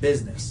starting a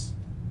business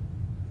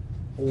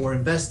or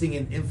investing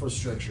in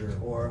infrastructure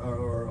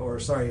or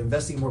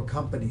investing in more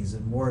companies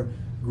and more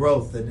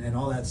growth and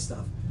all that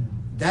stuff.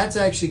 That's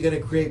actually going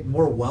to create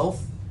more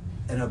wealth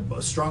and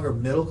a stronger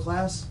middle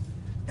class.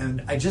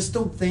 And I just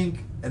don't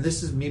think, and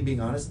this is me being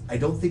honest, I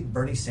don't think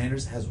Bernie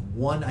Sanders has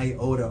one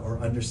iota or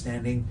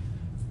understanding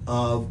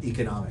of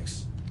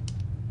economics.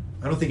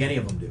 I don't think any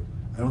of them do.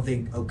 I don't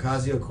think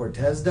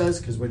Ocasio-Cortez does,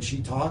 because when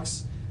she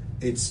talks,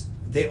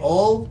 they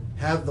all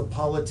have the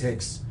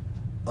politics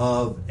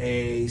of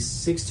a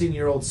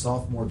 16-year-old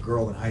sophomore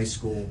girl in high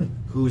school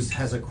who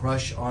has a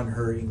crush on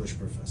her English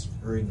professor,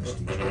 her English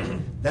teacher.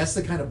 That's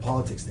the kind of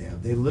politics they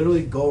have. They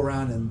literally go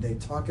around and they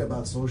talk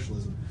about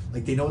socialism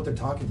like they know what they're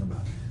talking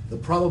about. The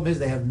problem is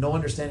they have no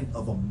understanding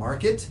of a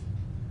market,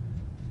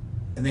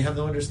 and they have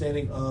no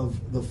understanding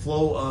of the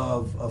flow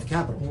of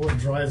capital. What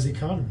drives the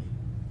economy?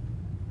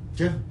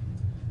 Yeah.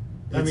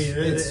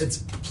 It's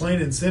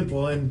plain and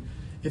simple. And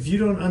if you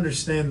don't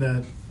understand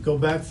that, go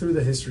back through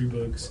the history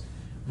books.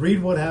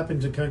 Read what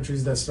happened to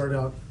countries that start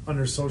out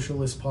under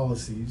socialist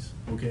policies,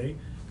 okay?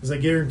 Because I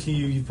guarantee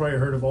you've probably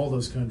heard of all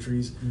those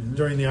countries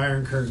during the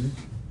Iron Curtain.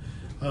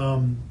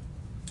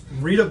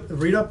 Read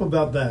up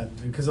about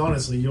that, because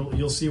honestly,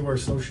 you'll see where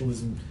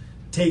socialism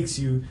takes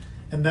you,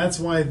 and that's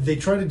why they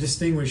try to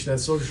distinguish that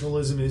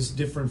socialism is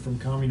different from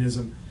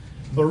communism.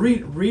 But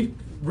read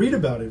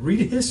about it.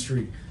 Read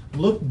history.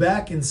 Look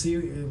back and see.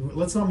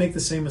 Let's not make the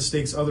same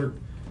mistakes other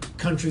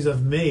countries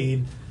have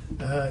made.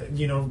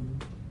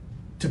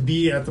 To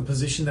be at the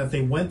position that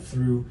they went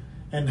through,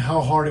 and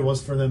how hard it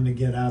was for them to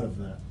get out of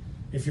that.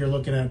 If you're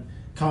looking at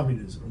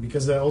communism,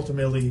 because that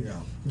ultimately,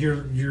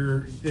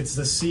 it's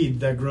the seed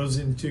that grows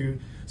into.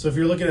 So if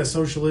you're looking at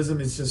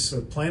socialism, it's just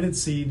a planted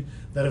seed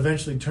that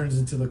eventually turns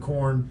into the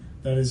corn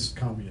that is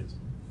communism.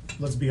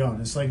 Let's be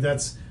honest.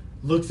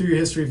 Look through your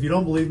history. If you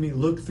don't believe me,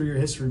 look through your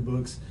history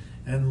books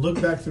and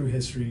look back through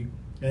history,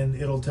 and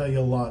it'll tell you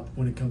a lot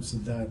when it comes to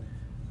that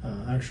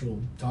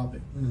actual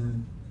topic.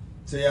 Mm-hmm.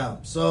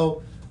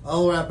 So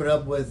I'll wrap it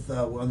up with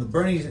on the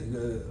Bernie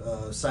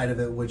side of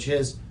it, which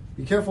is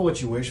be careful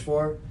what you wish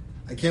for.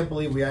 I can't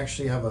believe we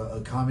actually have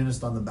a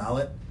communist on the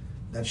ballot.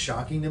 That's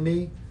shocking to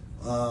me.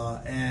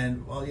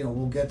 And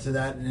we'll get to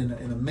that in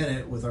a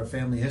minute with our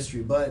family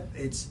history. But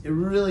it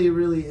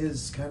really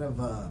is kind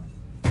of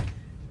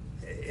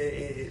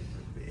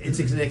it's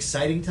an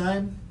exciting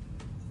time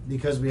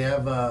because we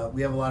have a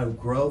lot of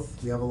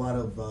growth. We have a lot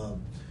of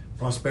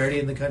prosperity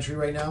in the country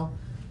right now.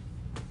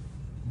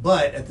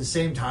 But at the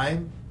same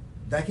time,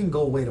 that can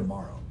go away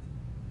tomorrow.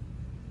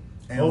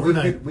 And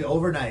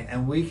overnight,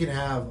 and we can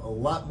have a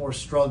lot more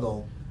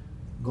struggle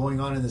going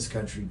on in this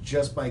country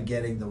just by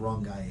getting the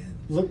wrong guy in.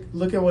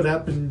 Look at what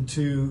happened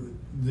to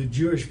the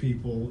Jewish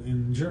people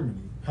in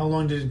Germany. How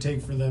long did it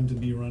take for them to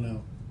be run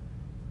out?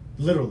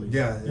 Literally.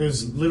 Yeah. It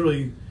was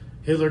literally,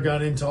 Hitler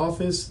got into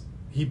office,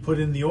 he put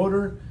in the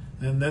order,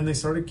 and then they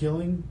started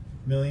killing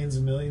millions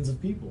and millions of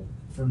people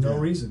for no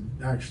reason,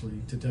 actually,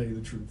 to tell you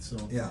the truth.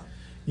 So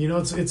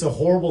it's a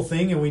horrible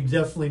thing, and we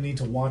definitely need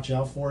to watch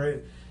out for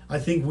it. I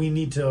think we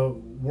need to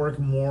work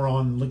more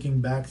on looking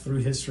back through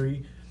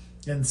history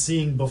and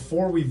seeing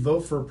before we vote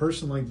for a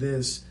person like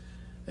this,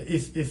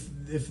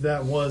 if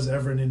that was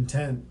ever an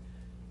intent,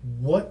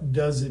 what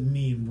does it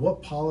mean?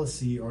 What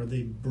policy are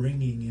they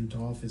bringing into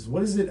office?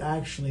 What does it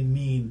actually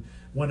mean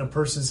when a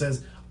person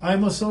says,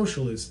 I'm a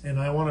socialist and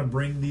I want to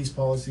bring these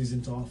policies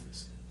into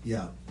office?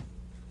 Yeah.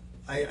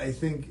 I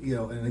think,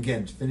 and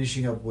again,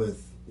 finishing up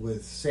with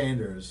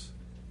Sanders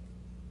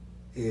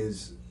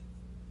is...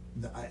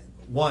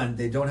 One,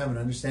 they don't have an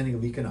understanding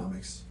of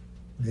economics.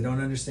 They don't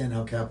understand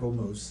how capital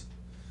moves,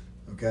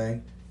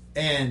 okay?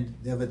 And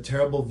they have a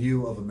terrible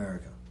view of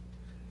America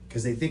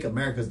because they think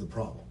America's the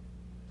problem.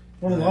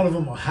 Well, a lot of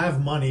them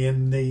have money,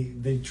 and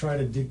they try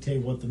to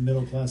dictate what the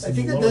middle class and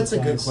the lower class... I think that's a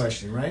good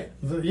question, right?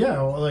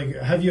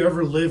 Have you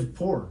ever lived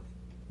poor?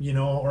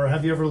 Or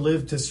have you ever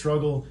lived to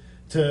struggle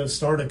to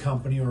start a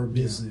company or a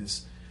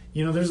business?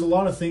 Yeah. There's a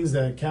lot of things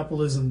that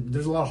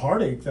there's a lot of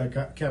heartache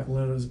that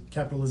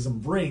capitalism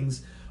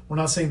brings. We're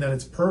not saying that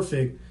it's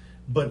perfect,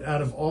 but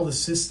out of all the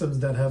systems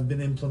that have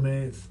been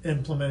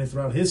implemented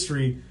throughout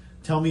history,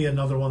 tell me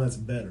another one that's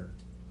better.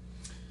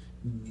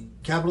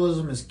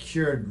 Capitalism has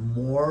cured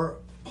more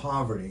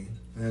poverty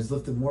and has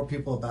lifted more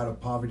people up out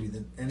of poverty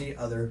than any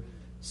other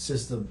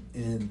system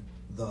in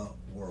the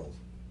world.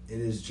 It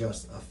is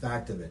just a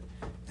fact of it.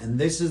 And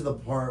this is the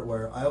part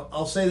where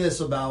I'll say this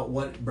about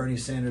what Bernie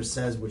Sanders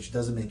says, which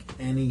doesn't make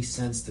any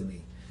sense to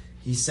me.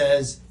 He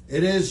says,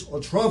 it is a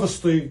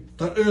travesty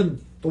that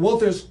in the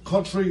wealthiest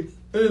country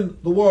in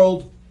the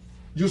world,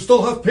 you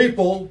still have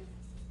people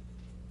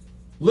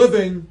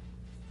living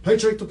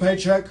paycheck to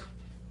paycheck,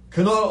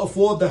 cannot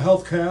afford the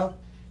health care.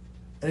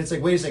 And it's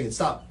like, wait a second,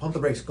 stop, pump the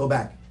brakes, go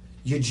back.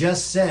 You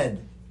just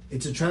said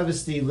it's a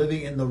travesty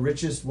living in the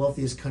richest,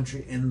 wealthiest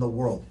country in the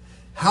world.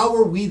 How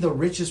are we the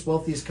richest,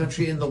 wealthiest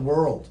country in the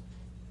world?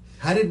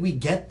 How did we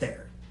get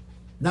there?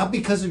 Not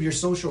because of your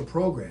social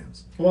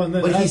programs.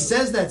 But he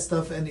says that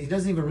stuff, and he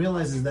doesn't even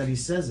realize that he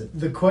says it.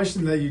 The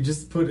question that you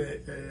just put,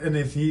 and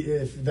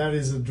if that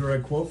is a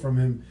direct quote from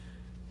him,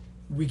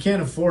 we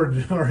can't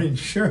afford our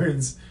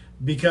insurance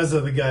because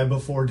of the guy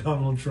before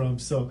Donald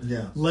Trump. So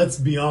let's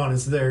be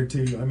honest there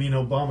too. I mean,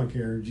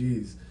 Obamacare,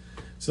 geez.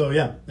 So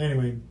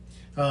anyway.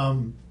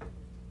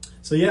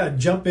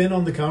 Jump in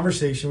on the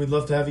conversation. We'd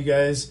love to have you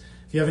guys.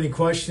 If you have any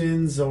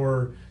questions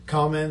or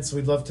comments,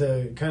 we'd love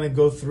to kind of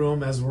go through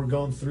them as we're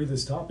going through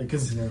this topic,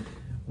 because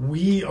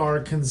we are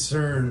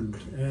concerned,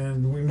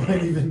 and we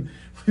might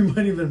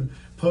even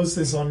post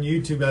this on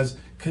YouTube as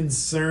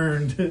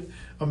concerned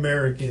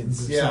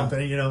Americans or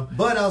something,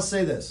 But I'll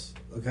say this,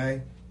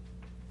 okay?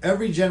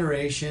 Every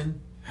generation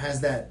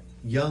has that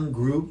young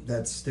group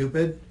that's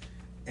stupid,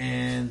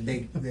 and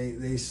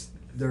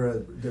they're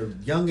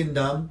young and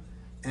dumb,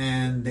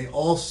 and they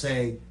all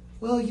say,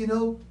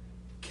 well,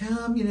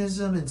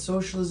 communism and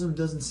socialism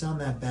doesn't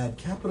sound that bad.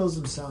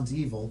 Capitalism sounds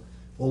evil.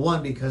 Well,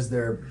 one, because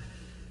their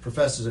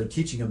professors are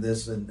teaching them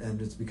this, and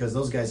it's because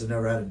those guys have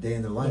never had a day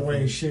in their life.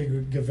 Che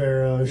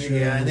Guevara.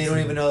 And they don't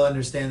even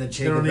understand that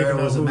Che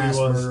Guevara was a mass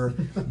murderer.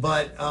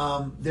 But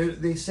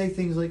they say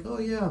things like, oh,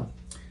 yeah.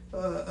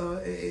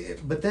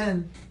 But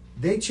then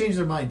they change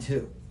their mind,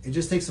 too. It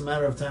just takes a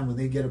matter of time when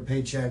they get a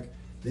paycheck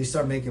they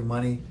start making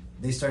money,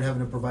 they start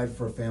having to provide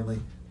for a family,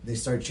 they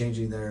start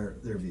changing their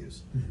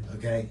views.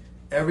 Okay?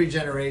 Every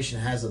generation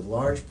has a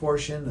large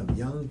portion of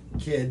young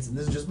kids, and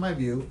this is just my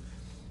view,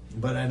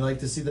 but I'd like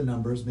to see the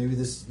numbers. Maybe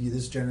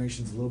this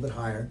generation's a little bit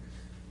higher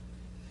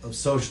of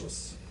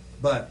socialists.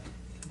 But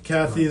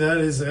Kathy, that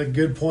is a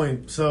good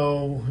point.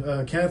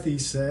 So, Kathy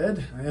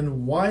said,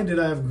 and why did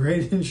I have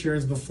great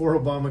insurance before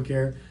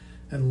Obamacare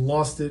and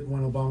lost it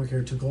when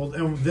Obamacare took hold?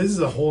 And this is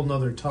a whole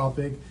nother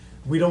topic.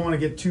 We don't want to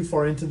get too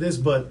far into this,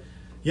 but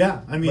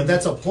yeah, I mean, but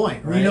that's a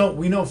point, right?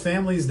 We know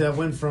families that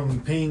went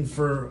from paying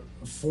for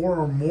 4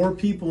 or more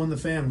people in the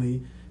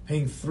family,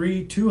 paying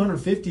 $250,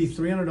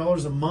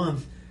 $300 a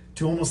month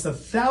to almost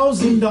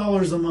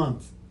 $1,000 a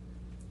month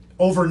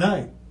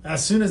overnight.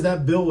 As soon as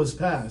that bill was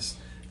passed,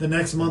 the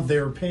next month they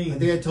were paying. I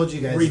think I told you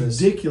guys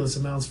ridiculous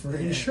amounts for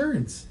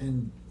insurance.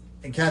 And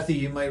Kathy,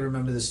 you might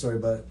remember this story,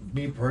 but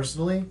me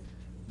personally,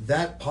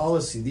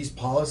 these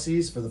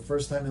policies, for the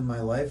first time in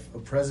my life, a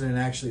president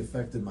actually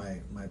affected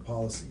my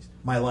policies,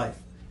 my life.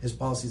 His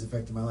policies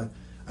affected my life.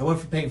 I went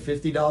from paying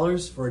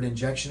 $50 for an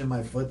injection in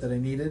my foot that I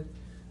needed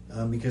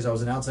because I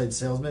was an outside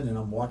salesman and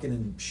I'm walking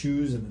in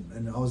shoes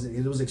and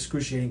it was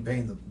excruciating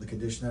pain, the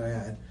condition that I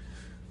had.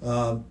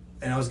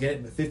 And I was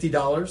getting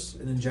 $50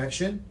 an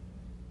injection.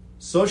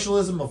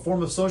 Socialism, a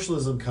form of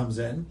socialism comes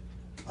in,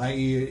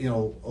 i.e.,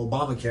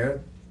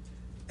 Obamacare,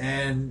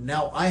 and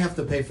now I have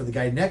to pay for the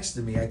guy next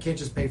to me. I can't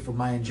just pay for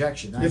my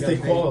injection. If they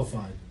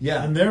qualify.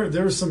 Yeah. And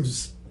there are some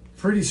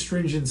pretty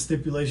stringent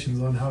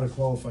stipulations on how to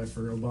qualify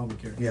for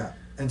Obamacare. Yeah.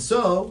 And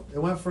so it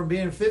went from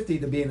being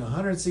 $50 to being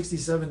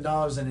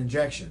 $167 an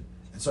injection.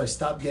 And so I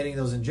stopped getting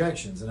those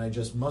injections and I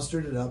just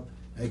mustered it up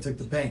and I took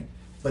the pain.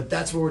 But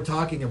that's what we're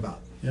talking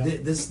about. Yeah.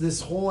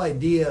 This whole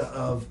idea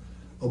of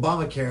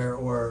Obamacare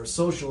or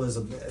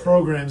socialism.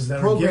 Programs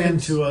that are given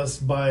to us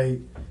by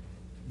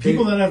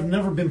people that have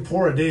never been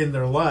poor a day in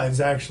their lives,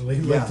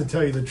 actually, like to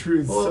tell you the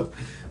truth. Well,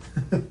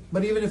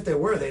 but even if they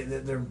were,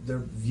 their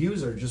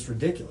views are just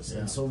ridiculous.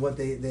 Yeah. And so what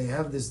they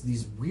have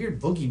these weird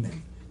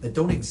boogeymen that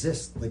don't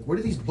exist. Like, where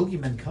do these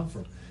boogeymen come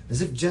from?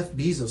 As if Jeff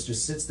Bezos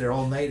just sits there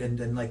all night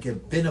and like a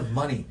bin of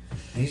money.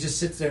 And he just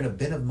sits there in a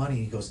bin of money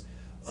and he goes,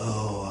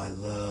 "Oh, I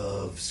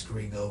love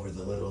screwing over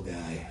the little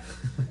guy.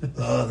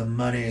 Oh, the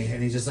money."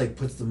 And he just like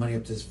puts the money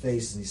up to his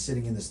face and he's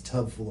sitting in this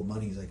tub full of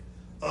money. He's like,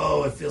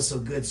 "Oh, it feels so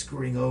good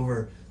screwing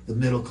over the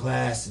middle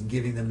class and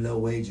giving them low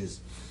wages."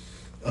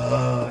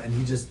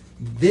 And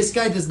this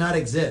guy does not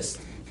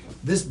exist.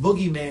 This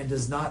boogeyman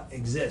does not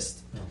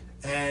exist. No.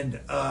 And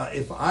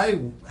if I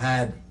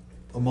had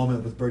a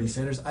moment with Bernie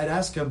Sanders, I'd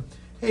ask him,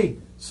 "Hey,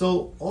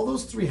 so all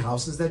those 3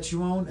 houses that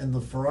you own and the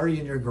Ferrari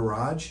in your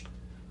garage,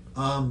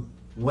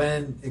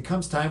 when it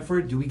comes time for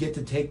it, do we get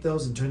to take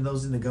those and turn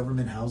those into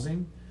government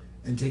housing?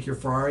 And take your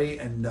Ferrari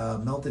and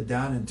melt it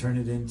down and turn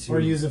it into..." Or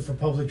use it for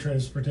public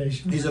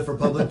transportation. Use it for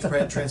public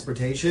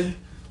transportation.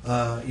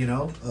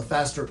 A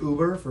faster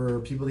Uber for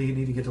people that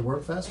need to get to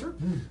work faster.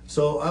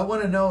 So I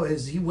want to know,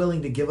 is he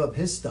willing to give up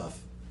his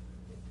stuff?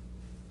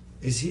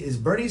 Is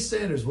Bernie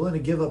Sanders willing to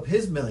give up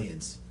his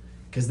millions?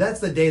 Because that's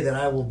the day that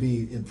I will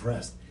be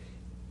impressed.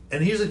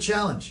 And here's a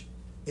challenge.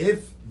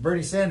 If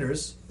Bernie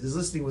Sanders is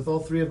listening with all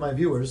 3 of my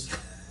viewers,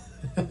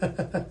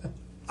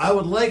 I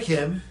would like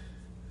him.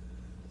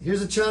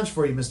 Here's a challenge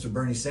for you, Mr.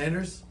 Bernie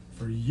Sanders.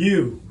 For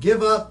you.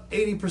 Give up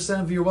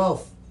 80% of your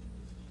wealth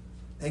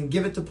and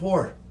give it to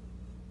poor.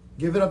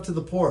 Give it up to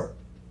the poor.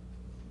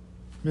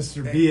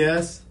 Mr.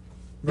 BS,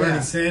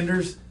 Bernie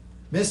Sanders.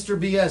 Mr.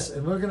 BS,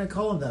 and we're going to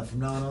call him that from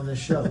now on this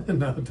show.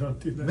 No, don't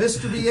do that.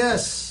 Mr.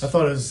 BS. I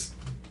thought it was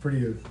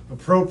pretty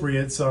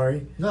appropriate,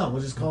 sorry. No,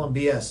 we'll just call him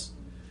BS.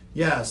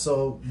 Yeah,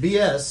 so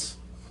BS,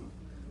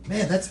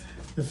 man,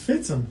 It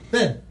fits him.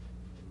 Ben,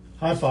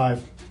 High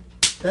five.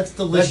 that's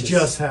delicious. That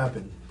just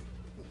happened.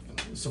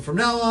 So from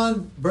now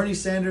on, Bernie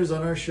Sanders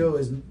on our show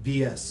is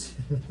BS.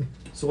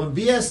 So when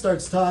BS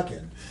starts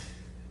talking,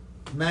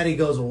 Maddie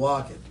goes a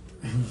walking.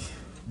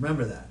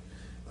 Remember that.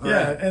 All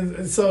right.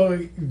 And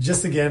so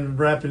just again,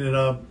 wrapping it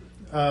up,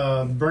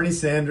 Bernie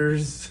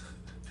Sanders.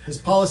 His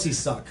policies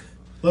suck.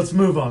 Let's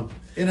move on.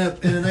 In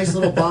a nice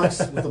little box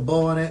with a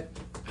bow on it.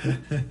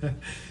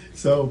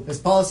 So His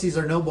policies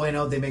are no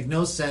bueno. They make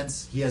no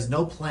sense. He has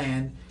no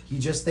plan. He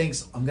just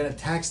thinks, I'm going to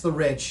tax the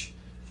rich,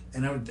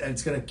 and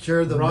it's going to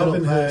cure the Robin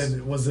middle class.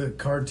 Hood was a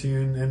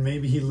cartoon, and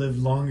maybe he lived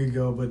long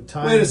ago,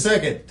 but Wait a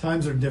second.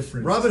 times are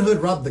different. Robin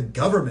Hood robbed the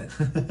government,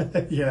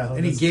 Yeah.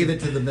 and he gave it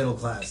to the middle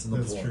class and the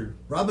That's poor. true.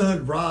 Robin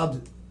Hood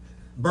robbed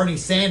Bernie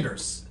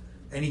Sanders,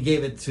 and he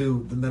gave it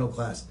to the middle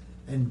class.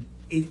 And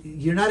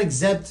you're not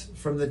exempt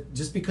from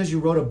just because you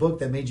wrote a book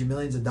that made you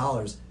millions of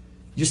dollars.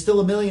 You're still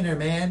a millionaire,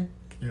 man.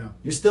 Yeah.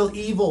 You're still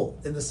evil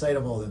in the sight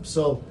of all of them.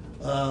 So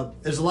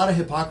there's a lot of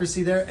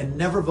hypocrisy there, and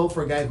never vote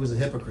for a guy who's a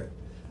hypocrite.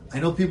 I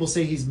know people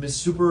say he's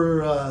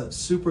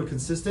super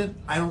consistent.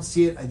 I don't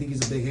see it. I think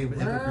he's a big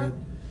hypocrite,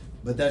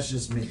 but that's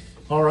just me.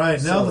 All right,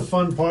 now So- the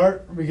fun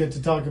part. We get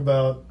to talk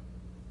about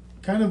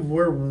kind of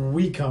where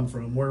we come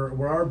from,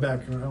 where our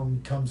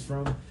background comes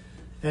from,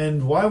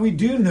 and why we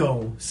do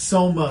know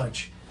so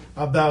much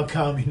about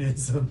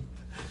communism.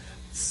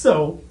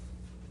 So,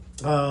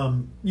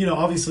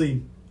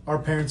 Obviously, our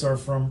parents are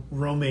from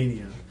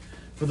Romania.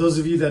 For those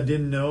of you that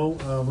didn't know,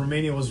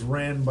 Romania was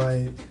ran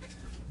by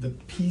the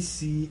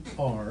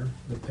PCR,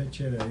 the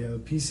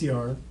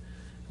PCR,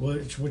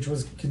 which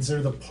was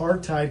considered the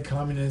apartheid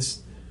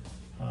communist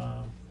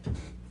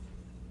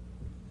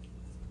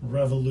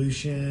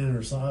revolution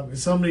or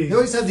somebody. They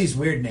always have these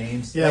weird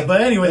names. Yeah, but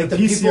anyway, like the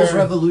PCR, People's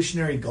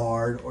Revolutionary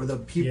Guard or the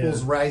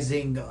People's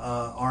Rising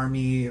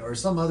Army or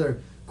some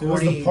other. It was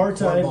the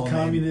apartheid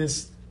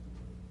communist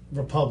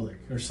republic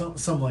or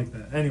something like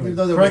that. Anyway, even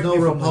though there was no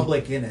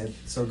republic in it,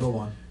 so go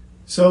on.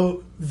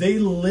 So they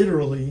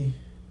literally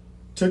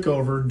took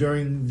over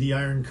during the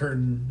Iron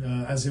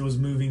Curtain as it was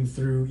moving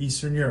through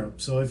Eastern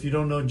Europe. So if you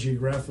don't know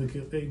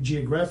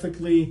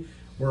geographically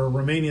where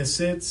Romania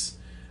sits,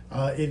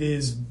 it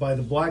is by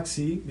the Black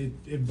Sea.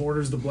 It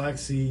borders the Black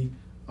Sea.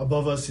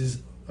 Above us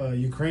is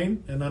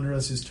Ukraine, and under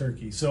us is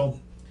Turkey. So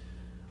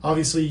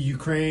obviously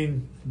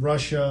Ukraine,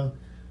 Russia,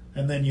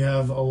 and then you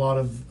have a lot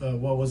of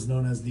what was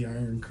known as the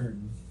Iron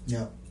Curtain.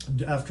 Yeah.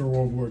 After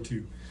World War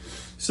II.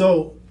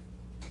 So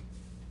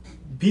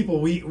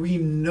people, we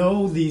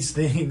know these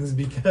things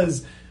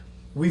because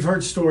we've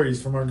heard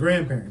stories from our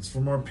grandparents,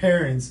 from our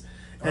parents,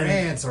 our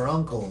aunts, our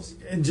uncles,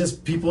 and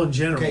just people in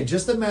general. Okay,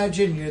 just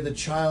imagine you're the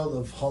child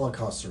of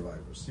Holocaust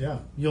survivors. Yeah,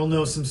 you'll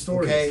know some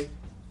stories. Okay,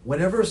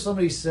 whenever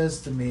somebody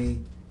says to me,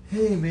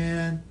 "Hey,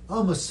 man,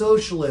 I'm a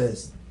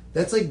socialist,"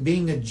 that's like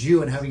being a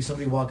Jew and having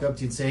somebody walk up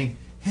to you and saying,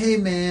 "Hey,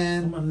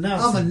 man,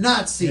 I'm a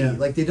Nazi." Yeah.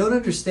 Like, they don't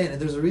understand,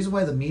 and there's a reason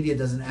why the media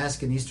doesn't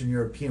ask an Eastern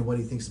European what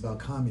he thinks about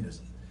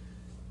communism.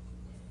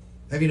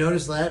 Have you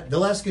noticed that?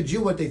 They'll ask a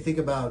Jew what they think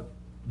about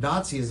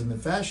Nazism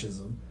and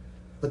fascism,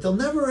 but they'll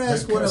never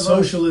ask one of us.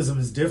 Socialism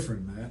is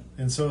different, Matt,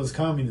 and so is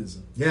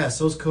communism. Yeah,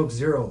 so's Coke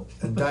Zero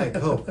and Diet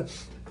Coke.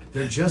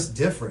 They're just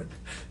different.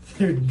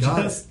 They're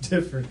just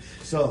different.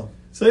 So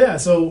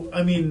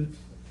I mean,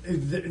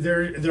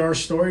 there are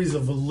stories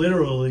of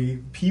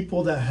literally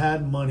people that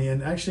had money,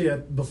 and actually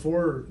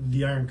before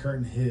the Iron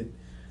Curtain hit,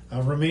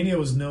 Romania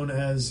was known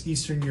as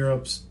Eastern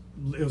Europe's.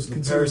 It was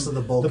considered Paris of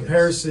the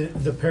Balkans.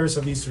 The Paris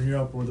of Eastern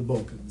Europe, or the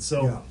Balkans.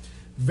 So, yeah.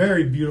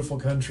 Very beautiful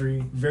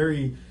country.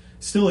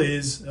 Still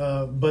is,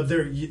 but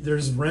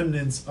there's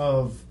remnants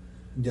of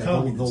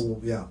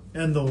communism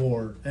and the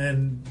war,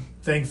 and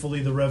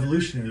thankfully the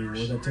Revolutionary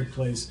War that took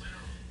place.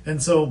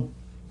 And so,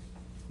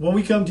 when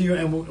we come to you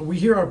and we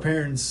hear our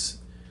parents,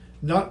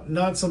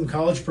 not some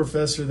college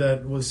professor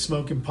that was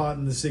smoking pot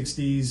in the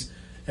 '60s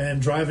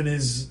and driving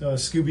his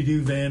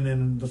Scooby-Doo van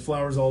and the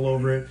flowers all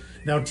over it,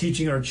 now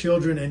teaching our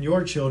children and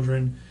your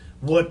children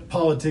what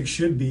politics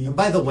should be. And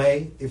by the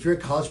way, if you're a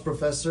college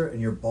professor and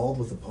you're bald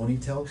with a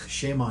ponytail,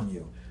 shame on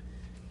you.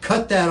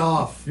 Cut that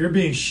off. You're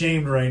being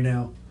shamed right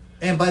now.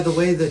 And by the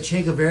way, the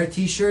Che Guevara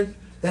t-shirt,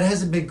 that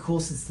hasn't been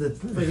cool since the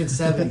friggin'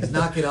 70s.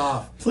 Knock it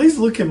off. Please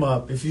look him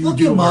up if you look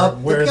him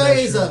up.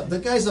 The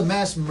guy's a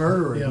mass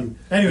murderer. Yeah.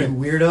 Anyway, you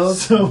weirdos.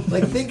 So,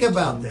 think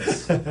about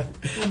this.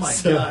 Oh my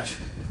gosh.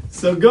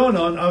 So going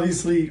on,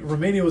 obviously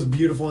Romania was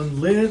beautiful, and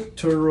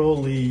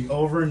literally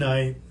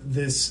overnight,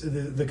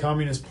 the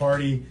Communist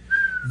Party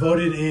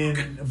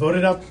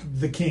voted out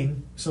the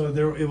king. So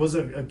it was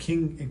a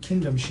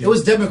kingdomship. It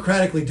was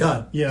democratically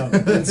done. Yeah,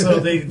 and so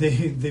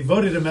they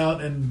voted him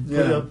out and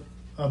put up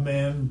a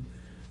man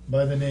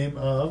by the name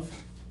of.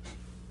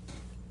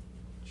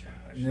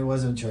 It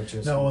wasn't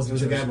Ceausescu. No, it wasn't. It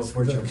was a guy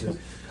before Ceausescu.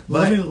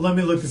 Let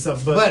me look this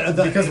up. But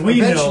because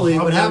eventually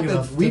know what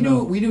happened, we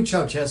knew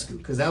Ceausescu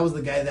because that was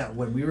the guy that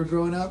when we were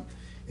growing up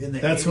in the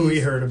that's 80s, who we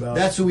heard about.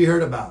 That's who we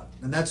heard about,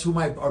 and that's who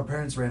our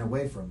parents ran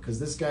away from because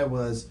this guy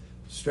was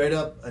straight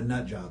up a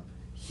nut job.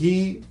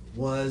 He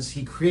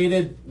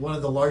created one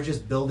of the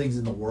largest buildings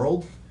in the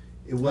world.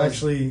 It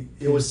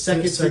was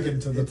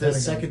second to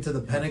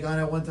the Pentagon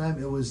at one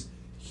time. It was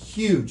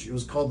huge. It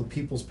was called the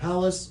People's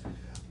Palace.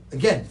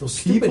 Again, those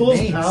stupid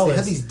names. Palace. They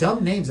have these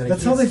dumb names that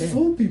That's I can't how they stand.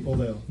 fool people,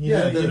 though. You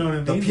know what I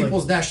mean? The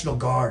People's National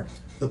Guard,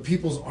 the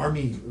People's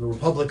Army, the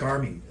Republic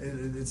Army.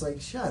 It's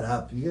like, shut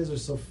up! You guys are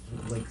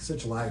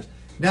such liars.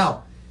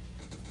 Now,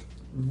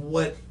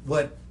 what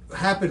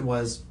happened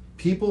was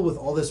people with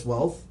all this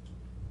wealth.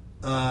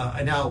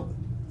 Now,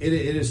 it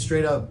is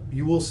straight up.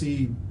 You will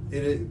see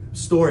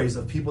stories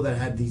of people that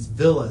had these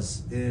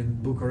villas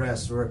in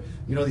Bucharest, or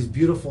these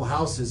beautiful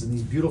houses and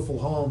these beautiful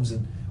homes,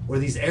 or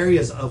these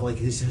areas of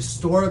these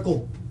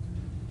historical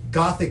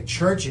Gothic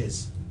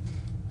churches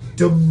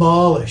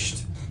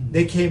demolished.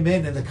 They came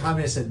in and the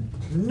communists said,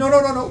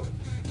 no.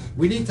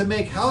 We need to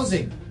make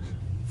housing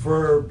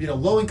for,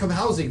 low-income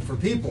housing for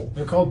people.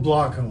 They're called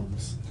block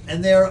homes.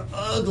 And they're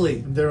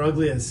ugly. They're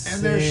ugly as sin.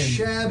 And they're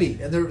shabby.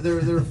 And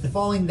they're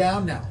falling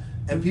down now.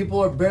 And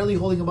people are barely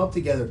holding them up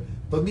together.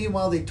 But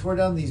meanwhile, they tore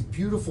down these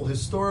beautiful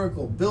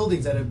historical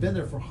buildings that have been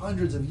there for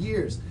hundreds of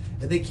years.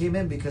 And they came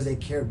in because they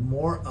cared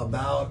more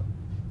about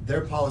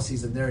their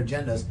policies and their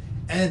agendas,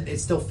 and it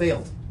still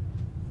failed.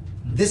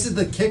 This is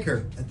the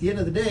kicker. At the end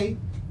of the day,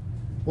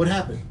 what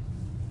happened?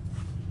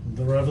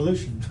 The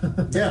revolution.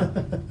 Yeah.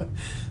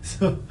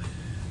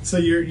 So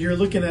you're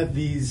looking at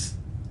these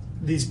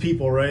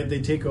people, right?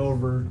 They take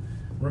over.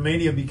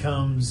 Romania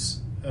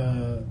becomes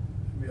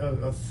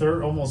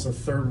almost a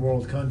third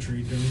world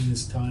country during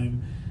this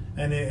time,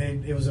 and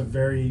it was a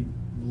very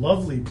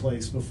lovely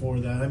place before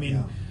that. I mean,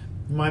 Yeah.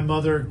 my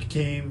mother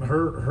came,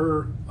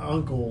 her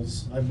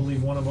uncles, I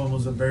believe one of them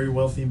was a very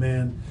wealthy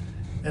man,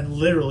 and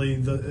literally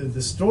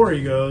the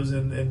story goes,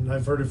 and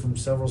I've heard it from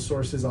several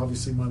sources,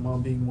 obviously my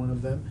mom being one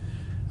of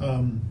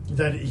them,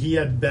 that he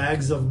had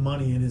bags of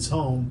money in his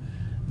home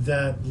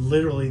that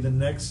literally the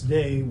next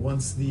day,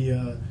 once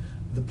the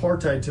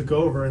apartheid took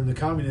over and the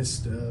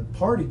Communist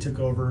Party took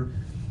over,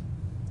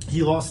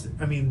 he lost.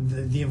 I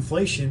mean, the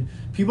inflation.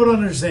 People don't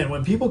understand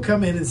when people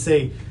come in and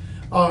say,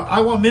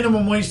 "I want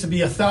minimum wage to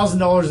be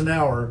 $1,000 an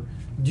hour."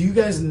 Do you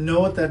guys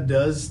know what that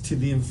does to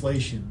the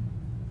inflation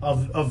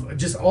of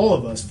just all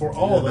of us? For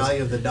all of us, the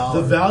value of the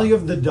dollar. The value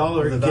of the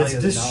dollar The value gets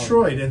of the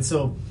destroyed, and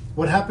so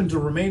what happened to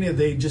Romania?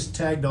 They just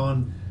tagged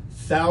on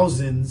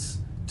thousands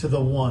to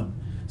the one.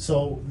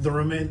 So the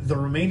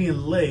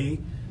Romanian lei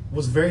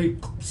was very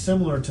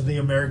similar to the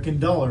American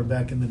dollar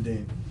back in the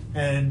day,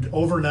 and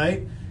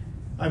overnight.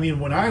 I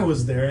mean, when I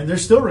was there, and they're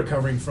still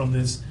recovering from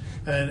this,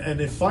 and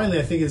it finally,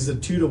 I think, is a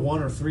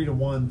 2-to-1 or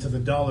 3-to-1 to the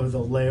dollar. The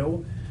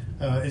leu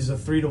is a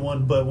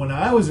 3-to-1. But when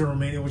I was in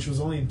Romania, which was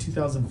only in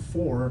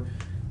 2004,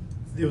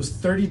 it was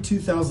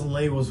 32,000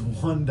 lei was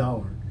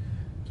 $1.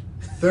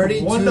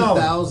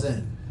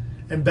 32,000.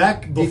 And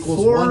back Equals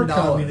before $1.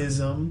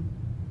 communism,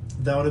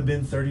 that would have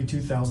been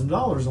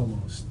 $32,000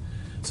 almost.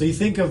 So you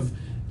think of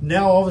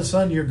now, all of a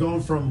sudden, you're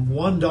going from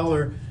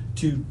 $1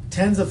 to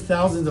tens of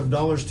thousands of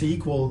dollars to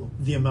equal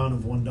the amount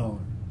of $1,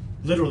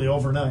 literally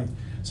overnight.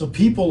 So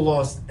people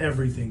lost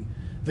everything.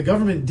 The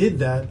government did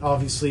that,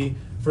 obviously,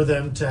 for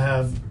them to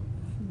have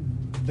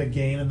the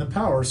gain and the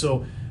power.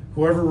 So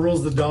whoever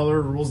rules the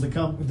dollar rules the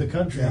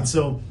country. Yeah. And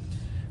so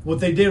what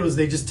they did was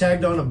they just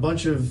tagged on a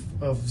bunch of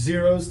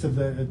zeros to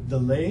the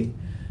lei,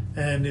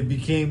 and it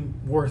became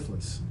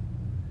worthless.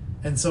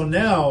 And so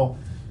now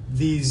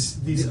these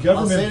I'll say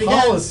government it again.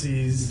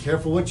 policies. Be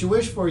careful what you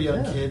wish for,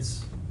 young Yeah.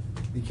 kids.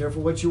 Be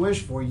careful what you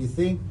wish for. You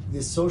think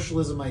this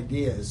socialism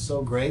idea is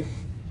so great,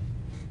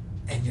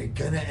 and you're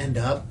gonna end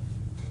up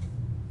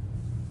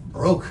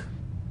broke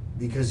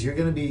because you're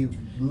gonna be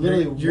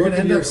literally You're going to working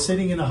end your- up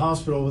sitting in a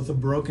hospital with a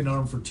broken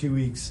arm for 2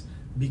 weeks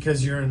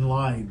because you're in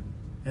line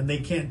and they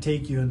can't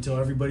take you until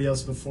everybody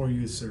else before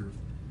you is served.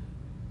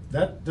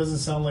 That doesn't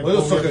sound like Wait a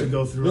what we have to second.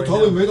 go through You're right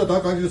telling now. me that guy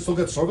can still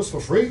get service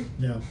for free?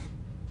 Yeah.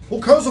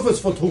 Who cares if it's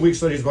for 2 weeks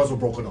that his guys are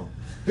broken up?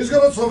 He's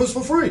got service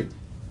for free.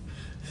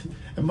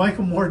 And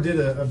Michael Moore did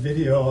a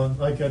video on,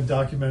 like a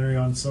documentary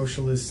on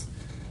socialist.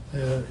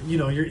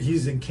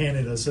 He's in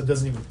Canada, so it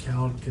doesn't even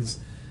count because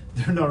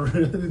they're not.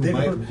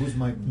 Who's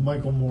Mike?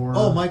 Michael Moore?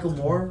 Oh, Michael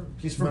Moore.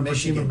 He's from Remember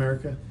Team Michigan.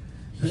 America.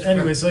 He's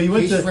Anyway, from- so he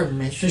went he's from to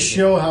Michigan.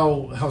 show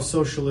how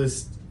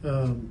socialist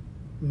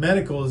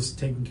medical is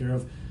taken care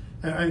of.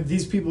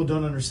 These people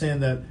don't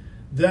understand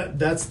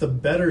that's the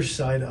better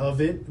side of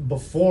it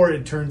before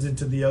it turns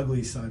into the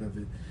ugly side of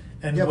it.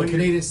 And Yeah, but when you're-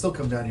 Canadians still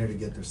come down here to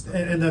get their stuff.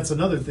 and that's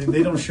another thing.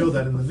 They don't show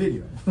that in the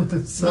video.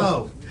 So-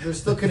 No, there's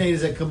still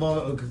Canadians that come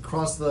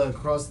across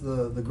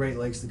the Great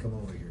Lakes to come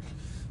over here.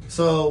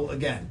 So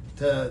again,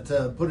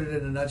 to put it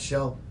in a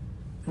nutshell,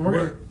 And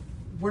we're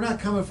we're not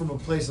coming from a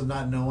place of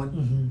not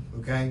knowing, Mhm.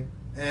 okay?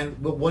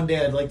 But one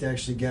day I'd like to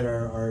actually get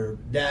our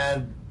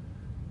dad,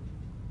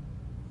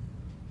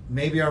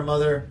 maybe our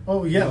mother.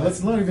 Oh yeah, you know,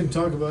 let's not even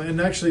talk about. And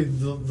actually,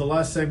 the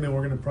last segment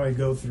we're going to probably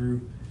go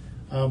through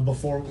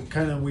before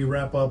kind of we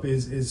wrap up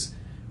is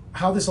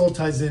how this all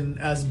ties in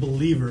as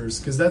believers,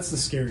 because that's the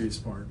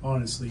scariest part,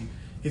 honestly.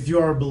 If you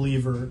are a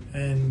believer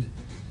and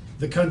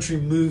the country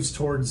moves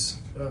towards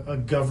a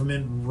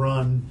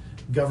government-run,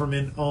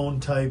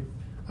 government-owned type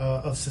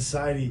of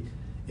society,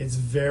 it's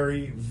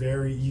very,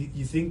 very.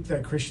 You think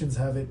that Christians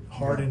have it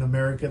hard Yeah. in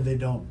America? They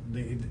don't.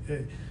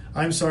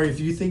 I'm sorry if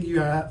you think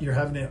you're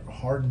having it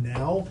hard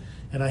now,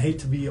 and I hate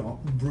to be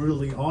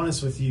brutally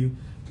honest with you.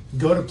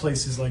 Go to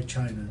places like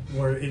China,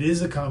 where it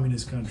is a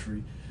communist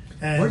country.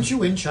 And Weren't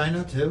you in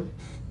China too?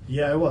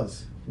 Yeah, I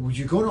was. Would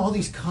you go to all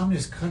these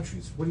communist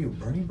countries? What are you,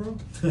 Bernie, bro?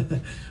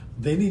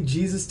 They need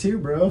Jesus too,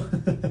 bro.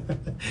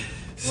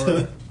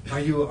 Or are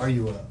you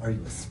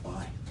a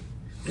spy?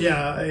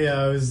 Yeah,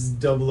 I was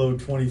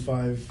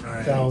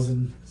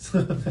 0025,000.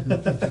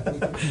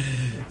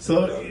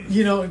 So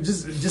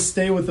just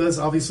stay with us.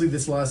 Obviously,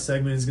 this last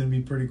segment is going to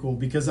be pretty cool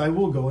because I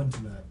will go into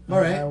that.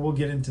 All right. I will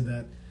get into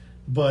that,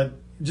 but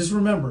just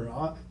remember,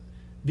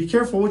 be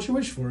careful what you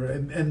wish for.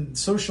 And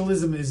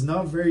socialism is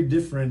not very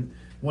different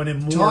when it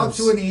morphs. Talk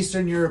to an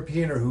Eastern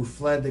Europeaner who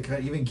fled the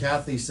country. Even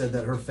Kathy said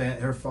that her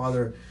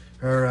father,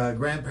 her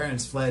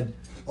grandparents fled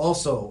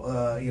also.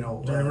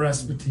 During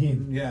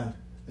Rasputin. Yeah,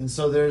 and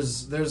so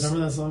there's. Remember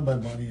that song by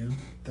Bonnie M?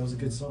 That was a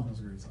good song. That was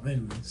a great song.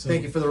 Anyway, so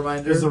Thank you for the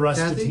reminder. there's the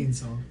Kathy. Rasputin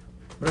song.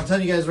 But I'm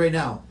telling you guys right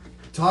now,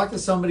 talk to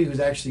somebody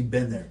who's actually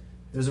been there.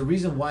 There's a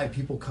reason why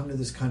people come to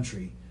this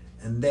country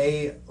and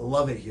they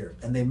love it here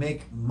and they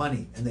make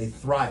money and they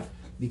thrive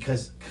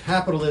because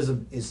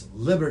capitalism is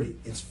liberty,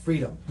 it's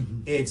freedom,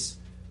 it's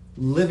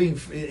living,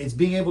 it's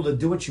being able to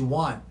do what you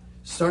want,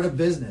 start a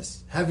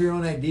business, have your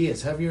own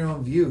ideas, have your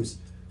own views.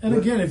 And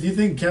again, if you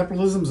think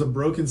capitalism is a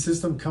broken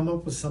system, come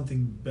up with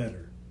something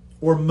better.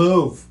 Or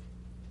move.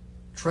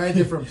 Try a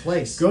different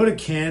place. Go to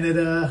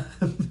Canada,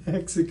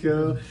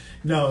 Mexico.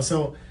 No,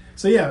 so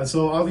yeah.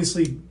 So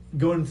obviously,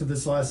 going into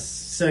this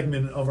last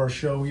segment of our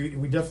show,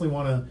 we definitely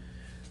want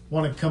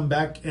to come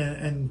back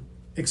and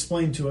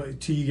explain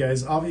to you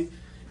guys.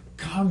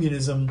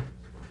 Communism,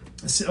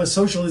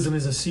 socialism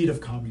is a seed of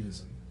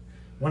communism.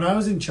 When I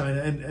was in China,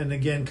 and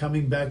again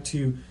coming back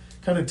to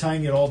kind of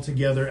tying it all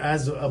together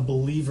as a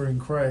believer in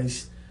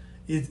Christ,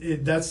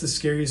 that's the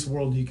scariest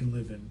world you can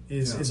live in.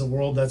 Is a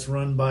world that's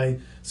run by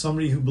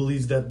somebody who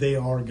believes that they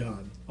are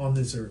God on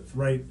this earth,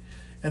 right?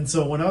 And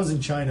so when I was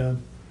in China,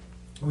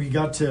 we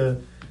got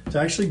to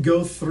actually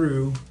go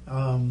through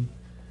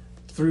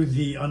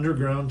the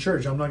underground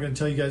church. I'm not going to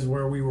tell you guys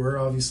where we were.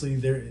 Obviously,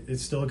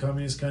 it's still a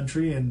communist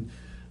country, and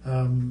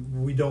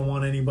we don't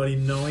want anybody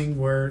knowing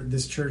where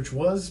this church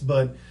was.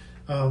 But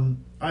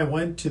I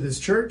went to this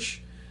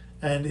church,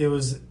 and it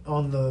was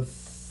on the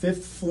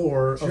 5th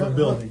floor of a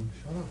building.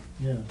 Shut up.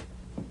 Yeah.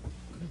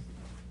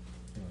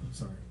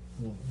 Sorry.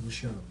 We'll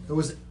shut up. It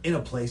was in a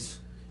place.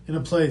 In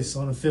a place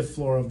on the 5th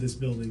floor of this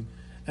building,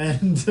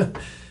 and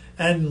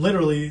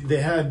literally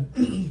they had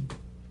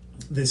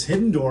this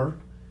hidden door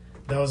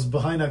that was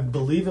behind, I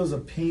believe it was a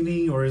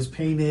painting, or is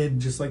painted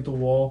just like the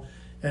wall,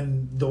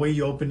 and the way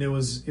you opened it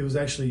was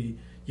actually,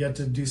 you had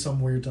to do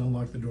something weird to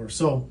unlock the door.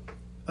 So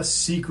a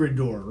secret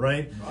door,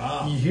 right?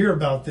 Wow. You hear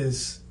about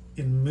this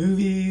in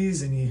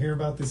movies, and you hear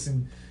about this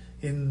in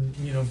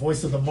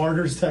Voice of the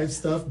Martyrs type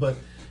stuff, but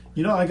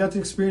I got to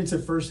experience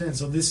it firsthand.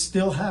 So this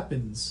still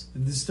happens,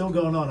 and this is still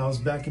going on. I was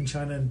back in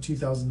China in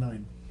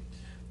 2009,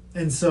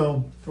 and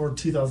so, or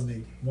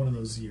 2008, one of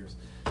those years.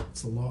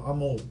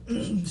 I'm old.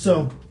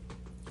 So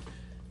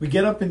we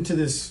get up into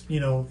this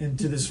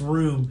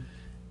room,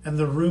 and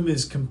the room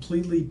is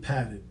completely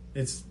padded.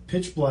 It's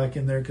pitch black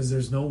in there because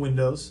there's no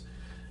windows,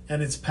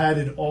 and it's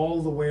padded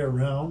all the way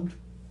around,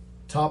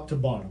 top to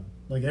bottom,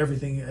 like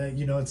everything.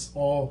 It's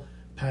all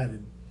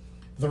padded.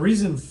 The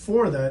reason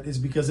for that is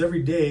because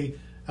every day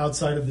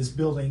outside of this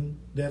building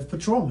they have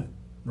patrolmen,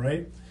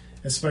 right?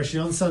 Especially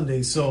on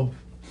Sundays. So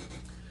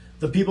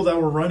the people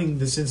that were running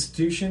this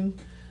institution,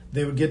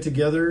 they would get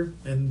together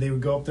and they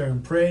would go up there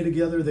and pray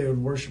together. They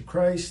would worship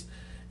Christ,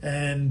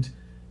 and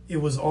it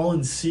was all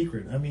in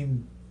secret. I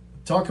mean,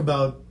 talk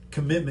about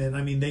commitment.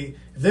 I mean, if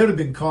they would have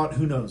been caught,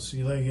 who knows?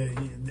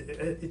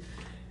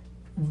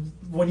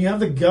 When you have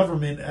the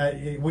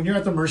government, when you're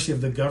at the mercy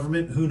of the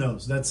government, who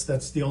knows?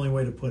 That's the only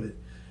way to put it.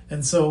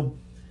 And so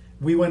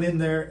we went in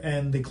there,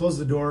 and they closed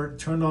the door,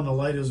 turned on the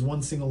light. It was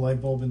one single light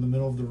bulb in the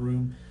middle of the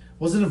room. It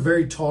wasn't a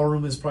very tall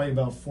room. It's probably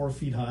about 4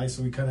 feet high,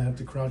 so we kind of had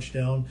to crouch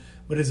down.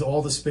 But it's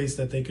all the space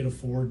that they could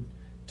afford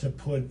to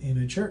put in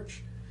a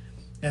church.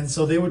 And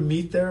so they would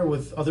meet there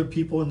with other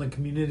people in the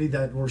community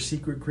that were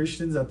secret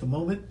Christians at the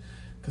moment,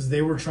 because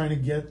they were trying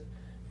to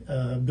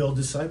build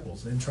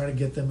disciples and try to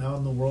get them out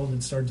in the world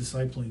and start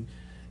discipling.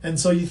 And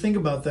so you think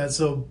about that.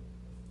 So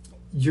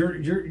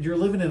you're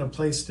living in a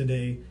place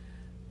today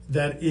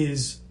that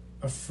is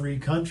a free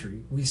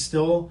country. We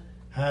still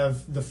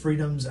have the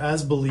freedoms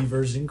as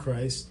believers in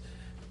Christ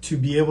to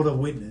be able to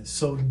witness.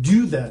 So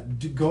do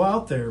that. Go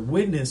out there,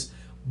 witness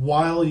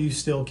while you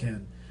still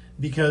can.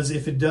 Because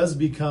if it does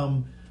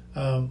become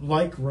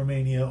like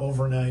Romania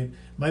overnight,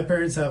 my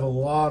parents have a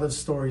lot of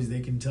stories they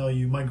can tell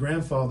you. My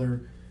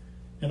grandfather,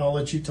 and I'll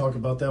let you talk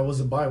about that, was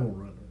a Bible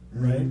runner,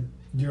 right?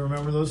 Mm-hmm. Do you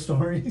remember those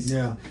stories?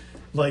 Yeah.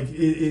 Like,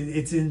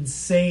 it's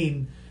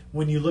insane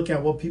when you look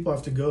at what people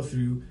have to go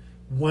through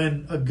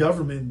when a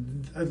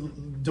government,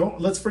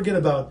 let's forget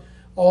about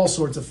all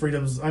sorts of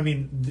freedoms. I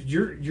mean,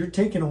 you're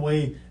taking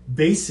away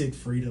basic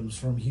freedoms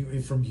from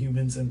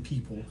humans and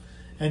people,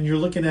 and you're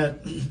looking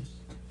at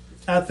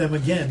them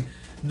again,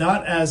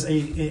 not as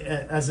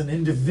an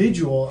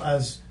individual,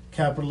 as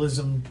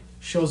capitalism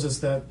shows us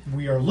that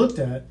we are looked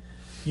at.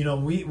 You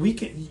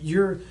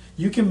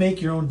can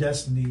make your own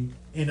destiny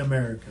in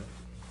America,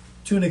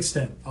 to an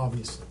extent,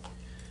 obviously,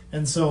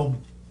 and so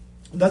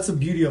that's the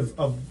beauty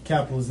of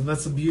capitalism.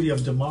 That's the beauty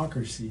of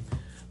democracy.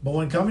 But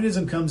when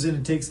communism comes in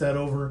and takes that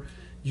over,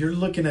 you're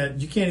looking at,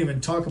 you can't even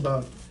talk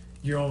about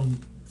your own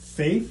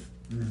faith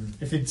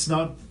if it's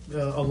not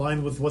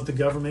aligned with what the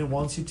government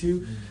wants you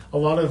to. A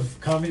lot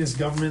of communist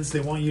governments, they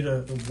want you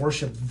to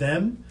worship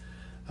them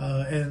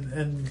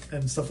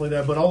and stuff like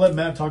that. But I'll let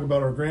Matt talk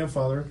about our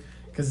grandfather,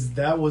 because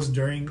that was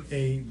during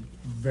a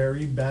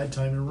very bad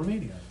time in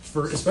Romania,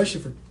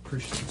 especially for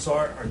Christians. So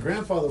our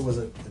grandfather was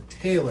a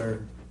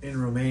tailor in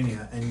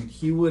Romania, and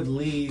he would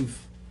leave,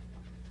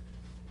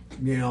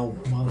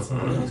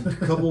 a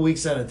couple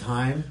weeks at a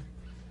time.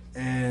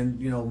 And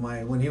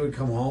when he would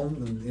come home,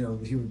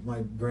 and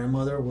my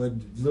grandmother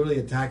would literally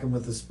attack him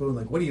with a spoon,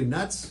 like, "What are you,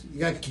 nuts? You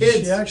got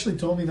kids?" She actually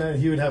told me that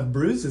he would have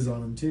bruises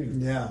on him too.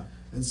 Yeah.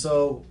 And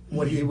so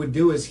what he would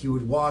do is he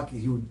would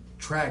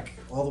trek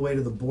all the way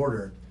to the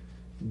border,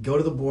 go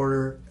to the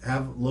border,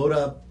 load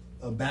up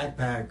a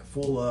backpack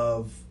full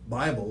of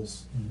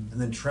Bibles, and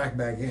then track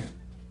back in.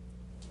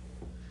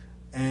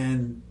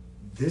 And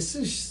this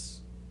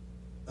is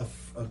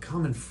a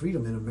common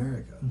freedom in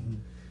America. Mm-hmm.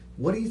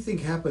 What do you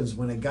think happens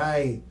when a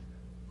guy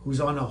who's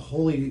on a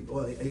holy,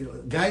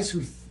 guys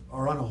who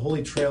are on a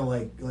holy trail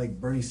like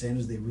Bernie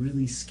Sanders, they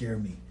really scare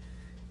me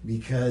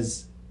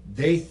because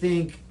they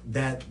think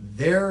that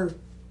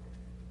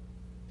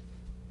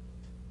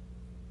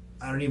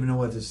I don't even know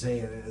what to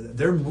say,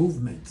 their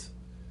movement,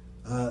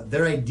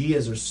 their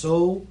ideas are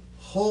so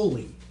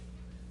holy.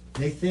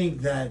 They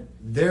think that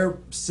their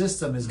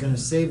system is going to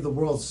save the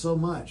world so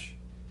much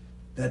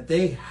that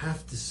they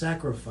have to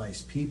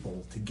sacrifice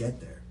people to get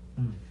there.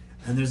 Mm.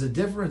 And there's a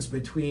difference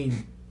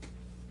between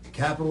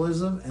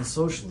capitalism and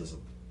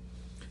socialism.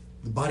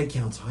 The body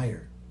count's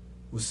higher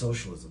with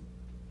socialism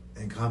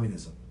and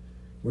communism.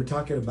 We're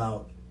talking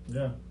about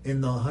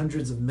in the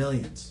hundreds of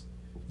millions.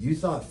 You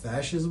thought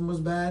fascism was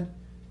bad?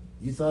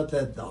 You thought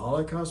that the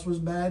Holocaust was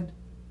bad?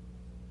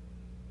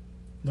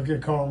 Look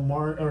at Karl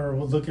Marx, or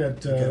we'll look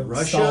at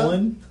Russia.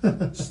 Stalin,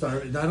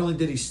 Not only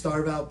did he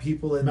starve out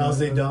people in Mao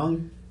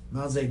Zedong.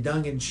 Mao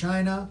Zedong in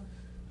China,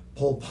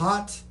 Pol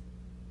Pot.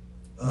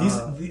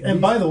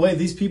 By the way,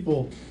 these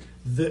people,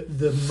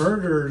 the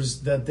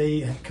murders that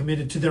they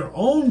committed to their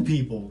own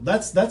people,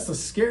 that's the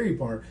scary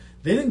part.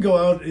 They didn't go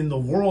out in the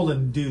world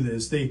and do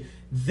this.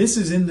 This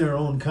is in their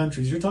own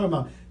countries. You're talking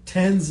about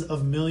tens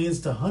of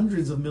millions to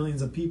hundreds of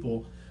millions of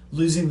people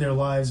losing their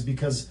lives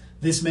because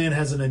this man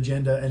has an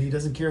agenda and he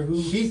doesn't care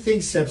who he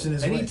thinks steps in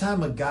his way.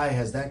 Anytime a guy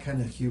has that kind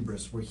of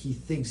hubris where he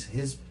thinks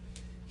his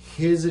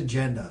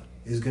agenda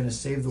is going to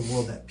save the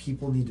world, that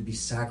people need to be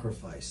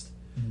sacrificed.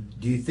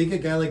 Do you think a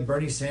guy like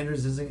Bernie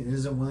Sanders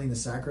isn't willing to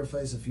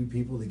sacrifice a few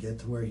people to get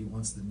to where he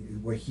wants to,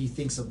 where he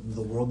thinks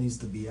the world needs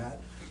to be at,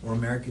 or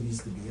America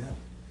needs to be at?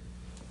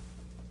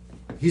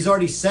 He's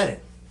already said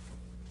it.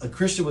 A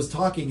Christian was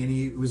talking and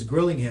he was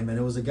grilling him, and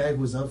it was a guy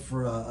who was up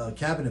for a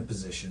cabinet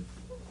position,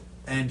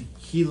 and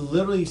he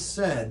literally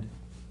said,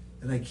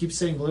 and I keep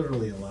saying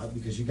literally a lot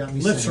because you got me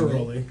literally,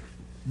 saying it,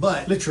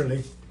 but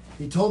literally,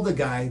 he told the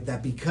guy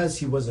that because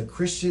he was a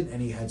Christian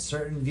and he had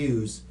certain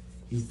views,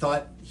 he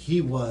thought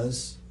he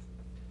was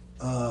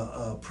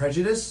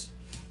prejudiced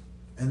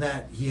and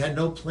that he had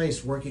no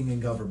place working in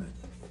government.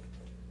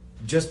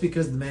 Just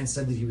because the man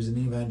said that he was an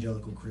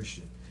evangelical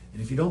Christian.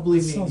 And if you don't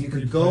believe me, Sounds you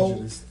pretty could go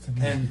prejudiced to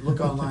me. and look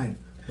online.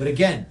 But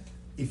again,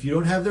 if you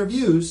don't have their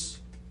views,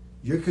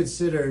 you're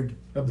considered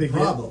A bigot.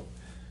 problem.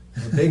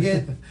 A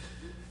bigot.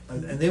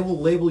 And they will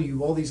label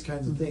you all these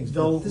kinds of things.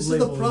 But this is the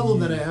label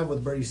problem you. that I have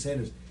with Bernie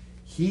Sanders.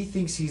 He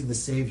thinks he's the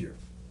savior.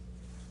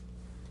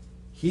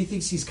 He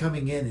thinks he's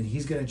coming in and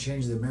he's going to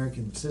change the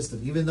American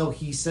system, even though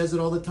he says it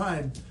all the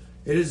time.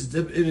 It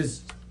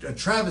is a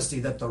travesty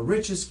that the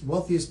richest,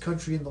 wealthiest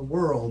country in the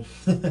world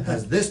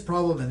has this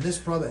problem and this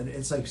problem. And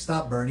it's like,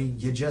 stop, Bernie.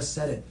 You just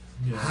said it.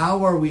 Yeah.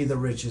 How are we the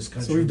richest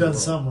country? so we've in the done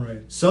world? some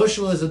right.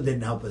 Socialism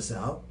didn't help us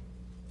out.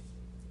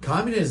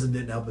 Communism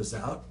didn't help us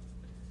out.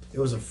 It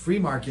was a free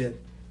market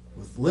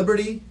with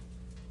liberty,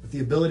 with the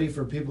ability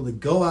for people to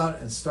go out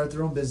and start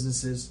their own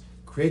businesses,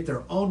 create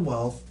their own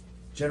wealth,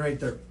 generate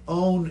their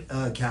own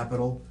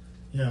capital.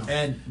 Yeah.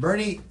 And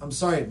Bernie, I'm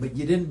sorry, but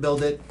you didn't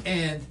build it.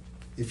 And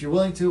if you're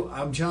willing to,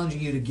 I'm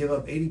challenging you to give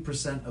up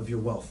 80% of your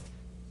wealth.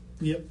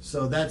 Yep.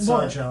 So that's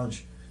Well, our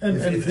challenge. and-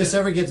 If this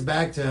ever gets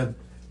back to,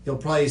 he'll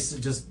probably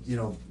just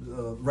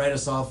write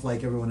us off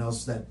like everyone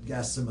else that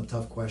asks him a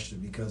tough question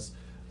because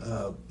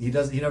he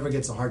never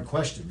gets a hard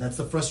question. That's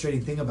the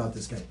frustrating thing about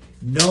this guy.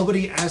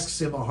 Nobody asks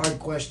him a hard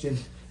question,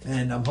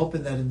 and I'm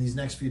hoping that in these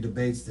next few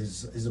debates,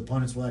 his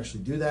opponents will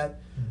actually do that.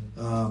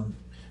 Well,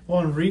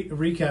 and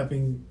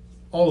recapping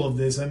all of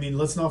this, I mean,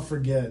 let's not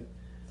forget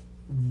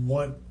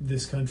what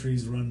this country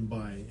is run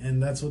by,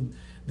 and that's what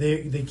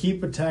they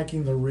keep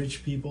attacking the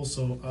rich people.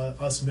 So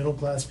us middle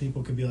class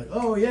people could be like,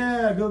 "Oh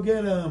yeah, go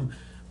get them,"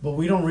 but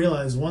we don't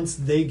realize once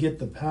they get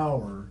the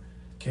power,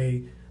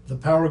 okay, the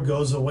power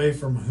goes away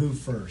from who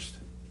first?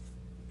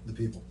 The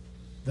people.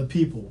 The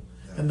people,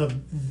 Yeah.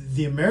 and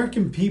the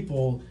American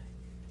people.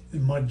 The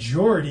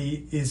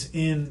majority is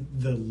in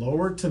the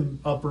lower to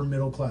upper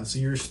middle class. So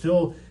you're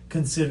still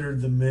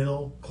considered the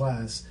middle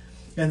class.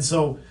 And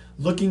so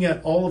looking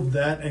at all of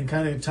that and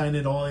kind of tying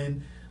it all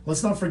in,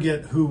 let's not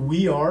forget who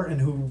we are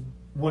and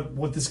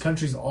what this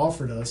country's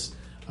offered us.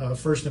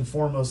 First and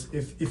foremost,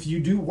 if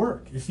you do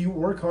work, if you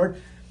work hard,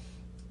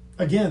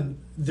 again,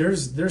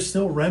 there's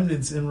still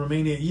remnants in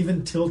Romania,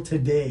 even till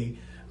today,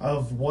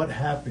 of what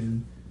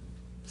happened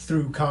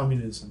through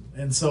communism.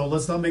 And so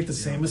let's not make the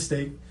same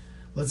mistake.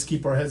 Let's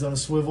keep our heads on a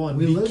swivel and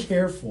be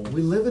careful.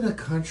 We live in a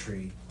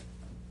country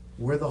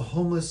where the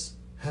homeless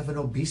have an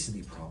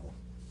obesity problem.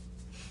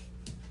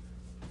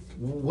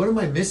 What am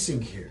I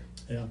missing here?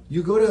 Yeah.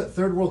 You go to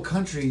third world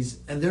countries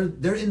and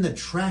they're in the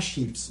trash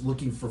heaps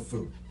looking for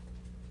food.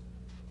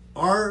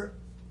 Our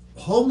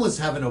homeless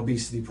have an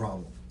obesity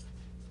problem.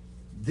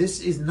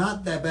 This is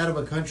not that bad of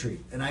a country,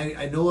 and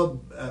I know.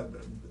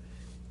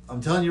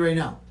 I'm telling you right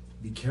now,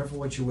 be careful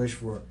what you wish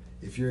for.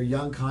 If you're a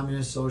young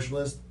communist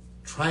socialist,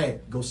 try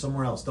it. Go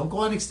somewhere else. Don't go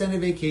on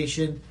extended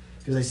vacation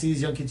because I see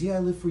these young kids. Yeah, I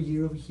live for a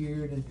year over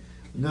here.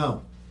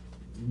 No,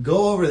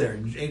 go over there,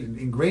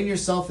 ingrain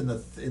yourself in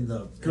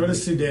the Go to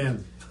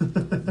Sudan.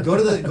 go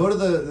to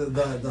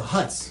the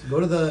huts, go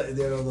to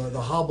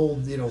the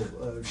hobbled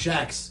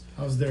shacks.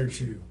 I was there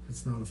too.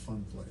 It's not a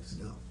fun place.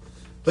 No,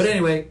 but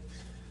anyway,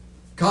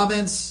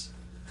 comments,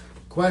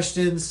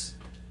 questions,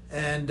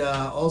 and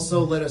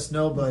also let us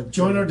know. But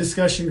Join our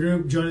discussion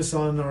group. Join us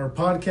on our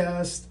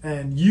podcast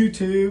and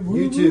YouTube.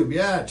 YouTube,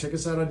 yeah, check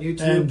us out on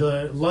YouTube.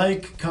 And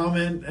like,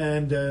 comment,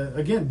 and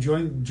again,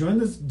 join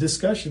the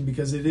discussion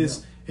because it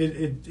is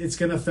it's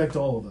going to affect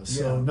all of us.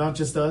 So Yeah. not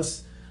just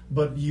us,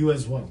 but you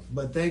as well.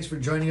 But thanks for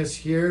joining us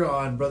here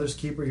on Brothers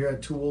Keeper here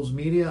at Two Wolves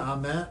Media.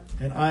 I'm Matt,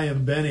 And I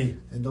am Benny.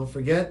 and don't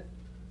forget,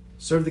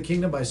 serve the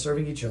kingdom by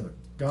serving each other.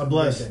 God Have a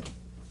bless. great day.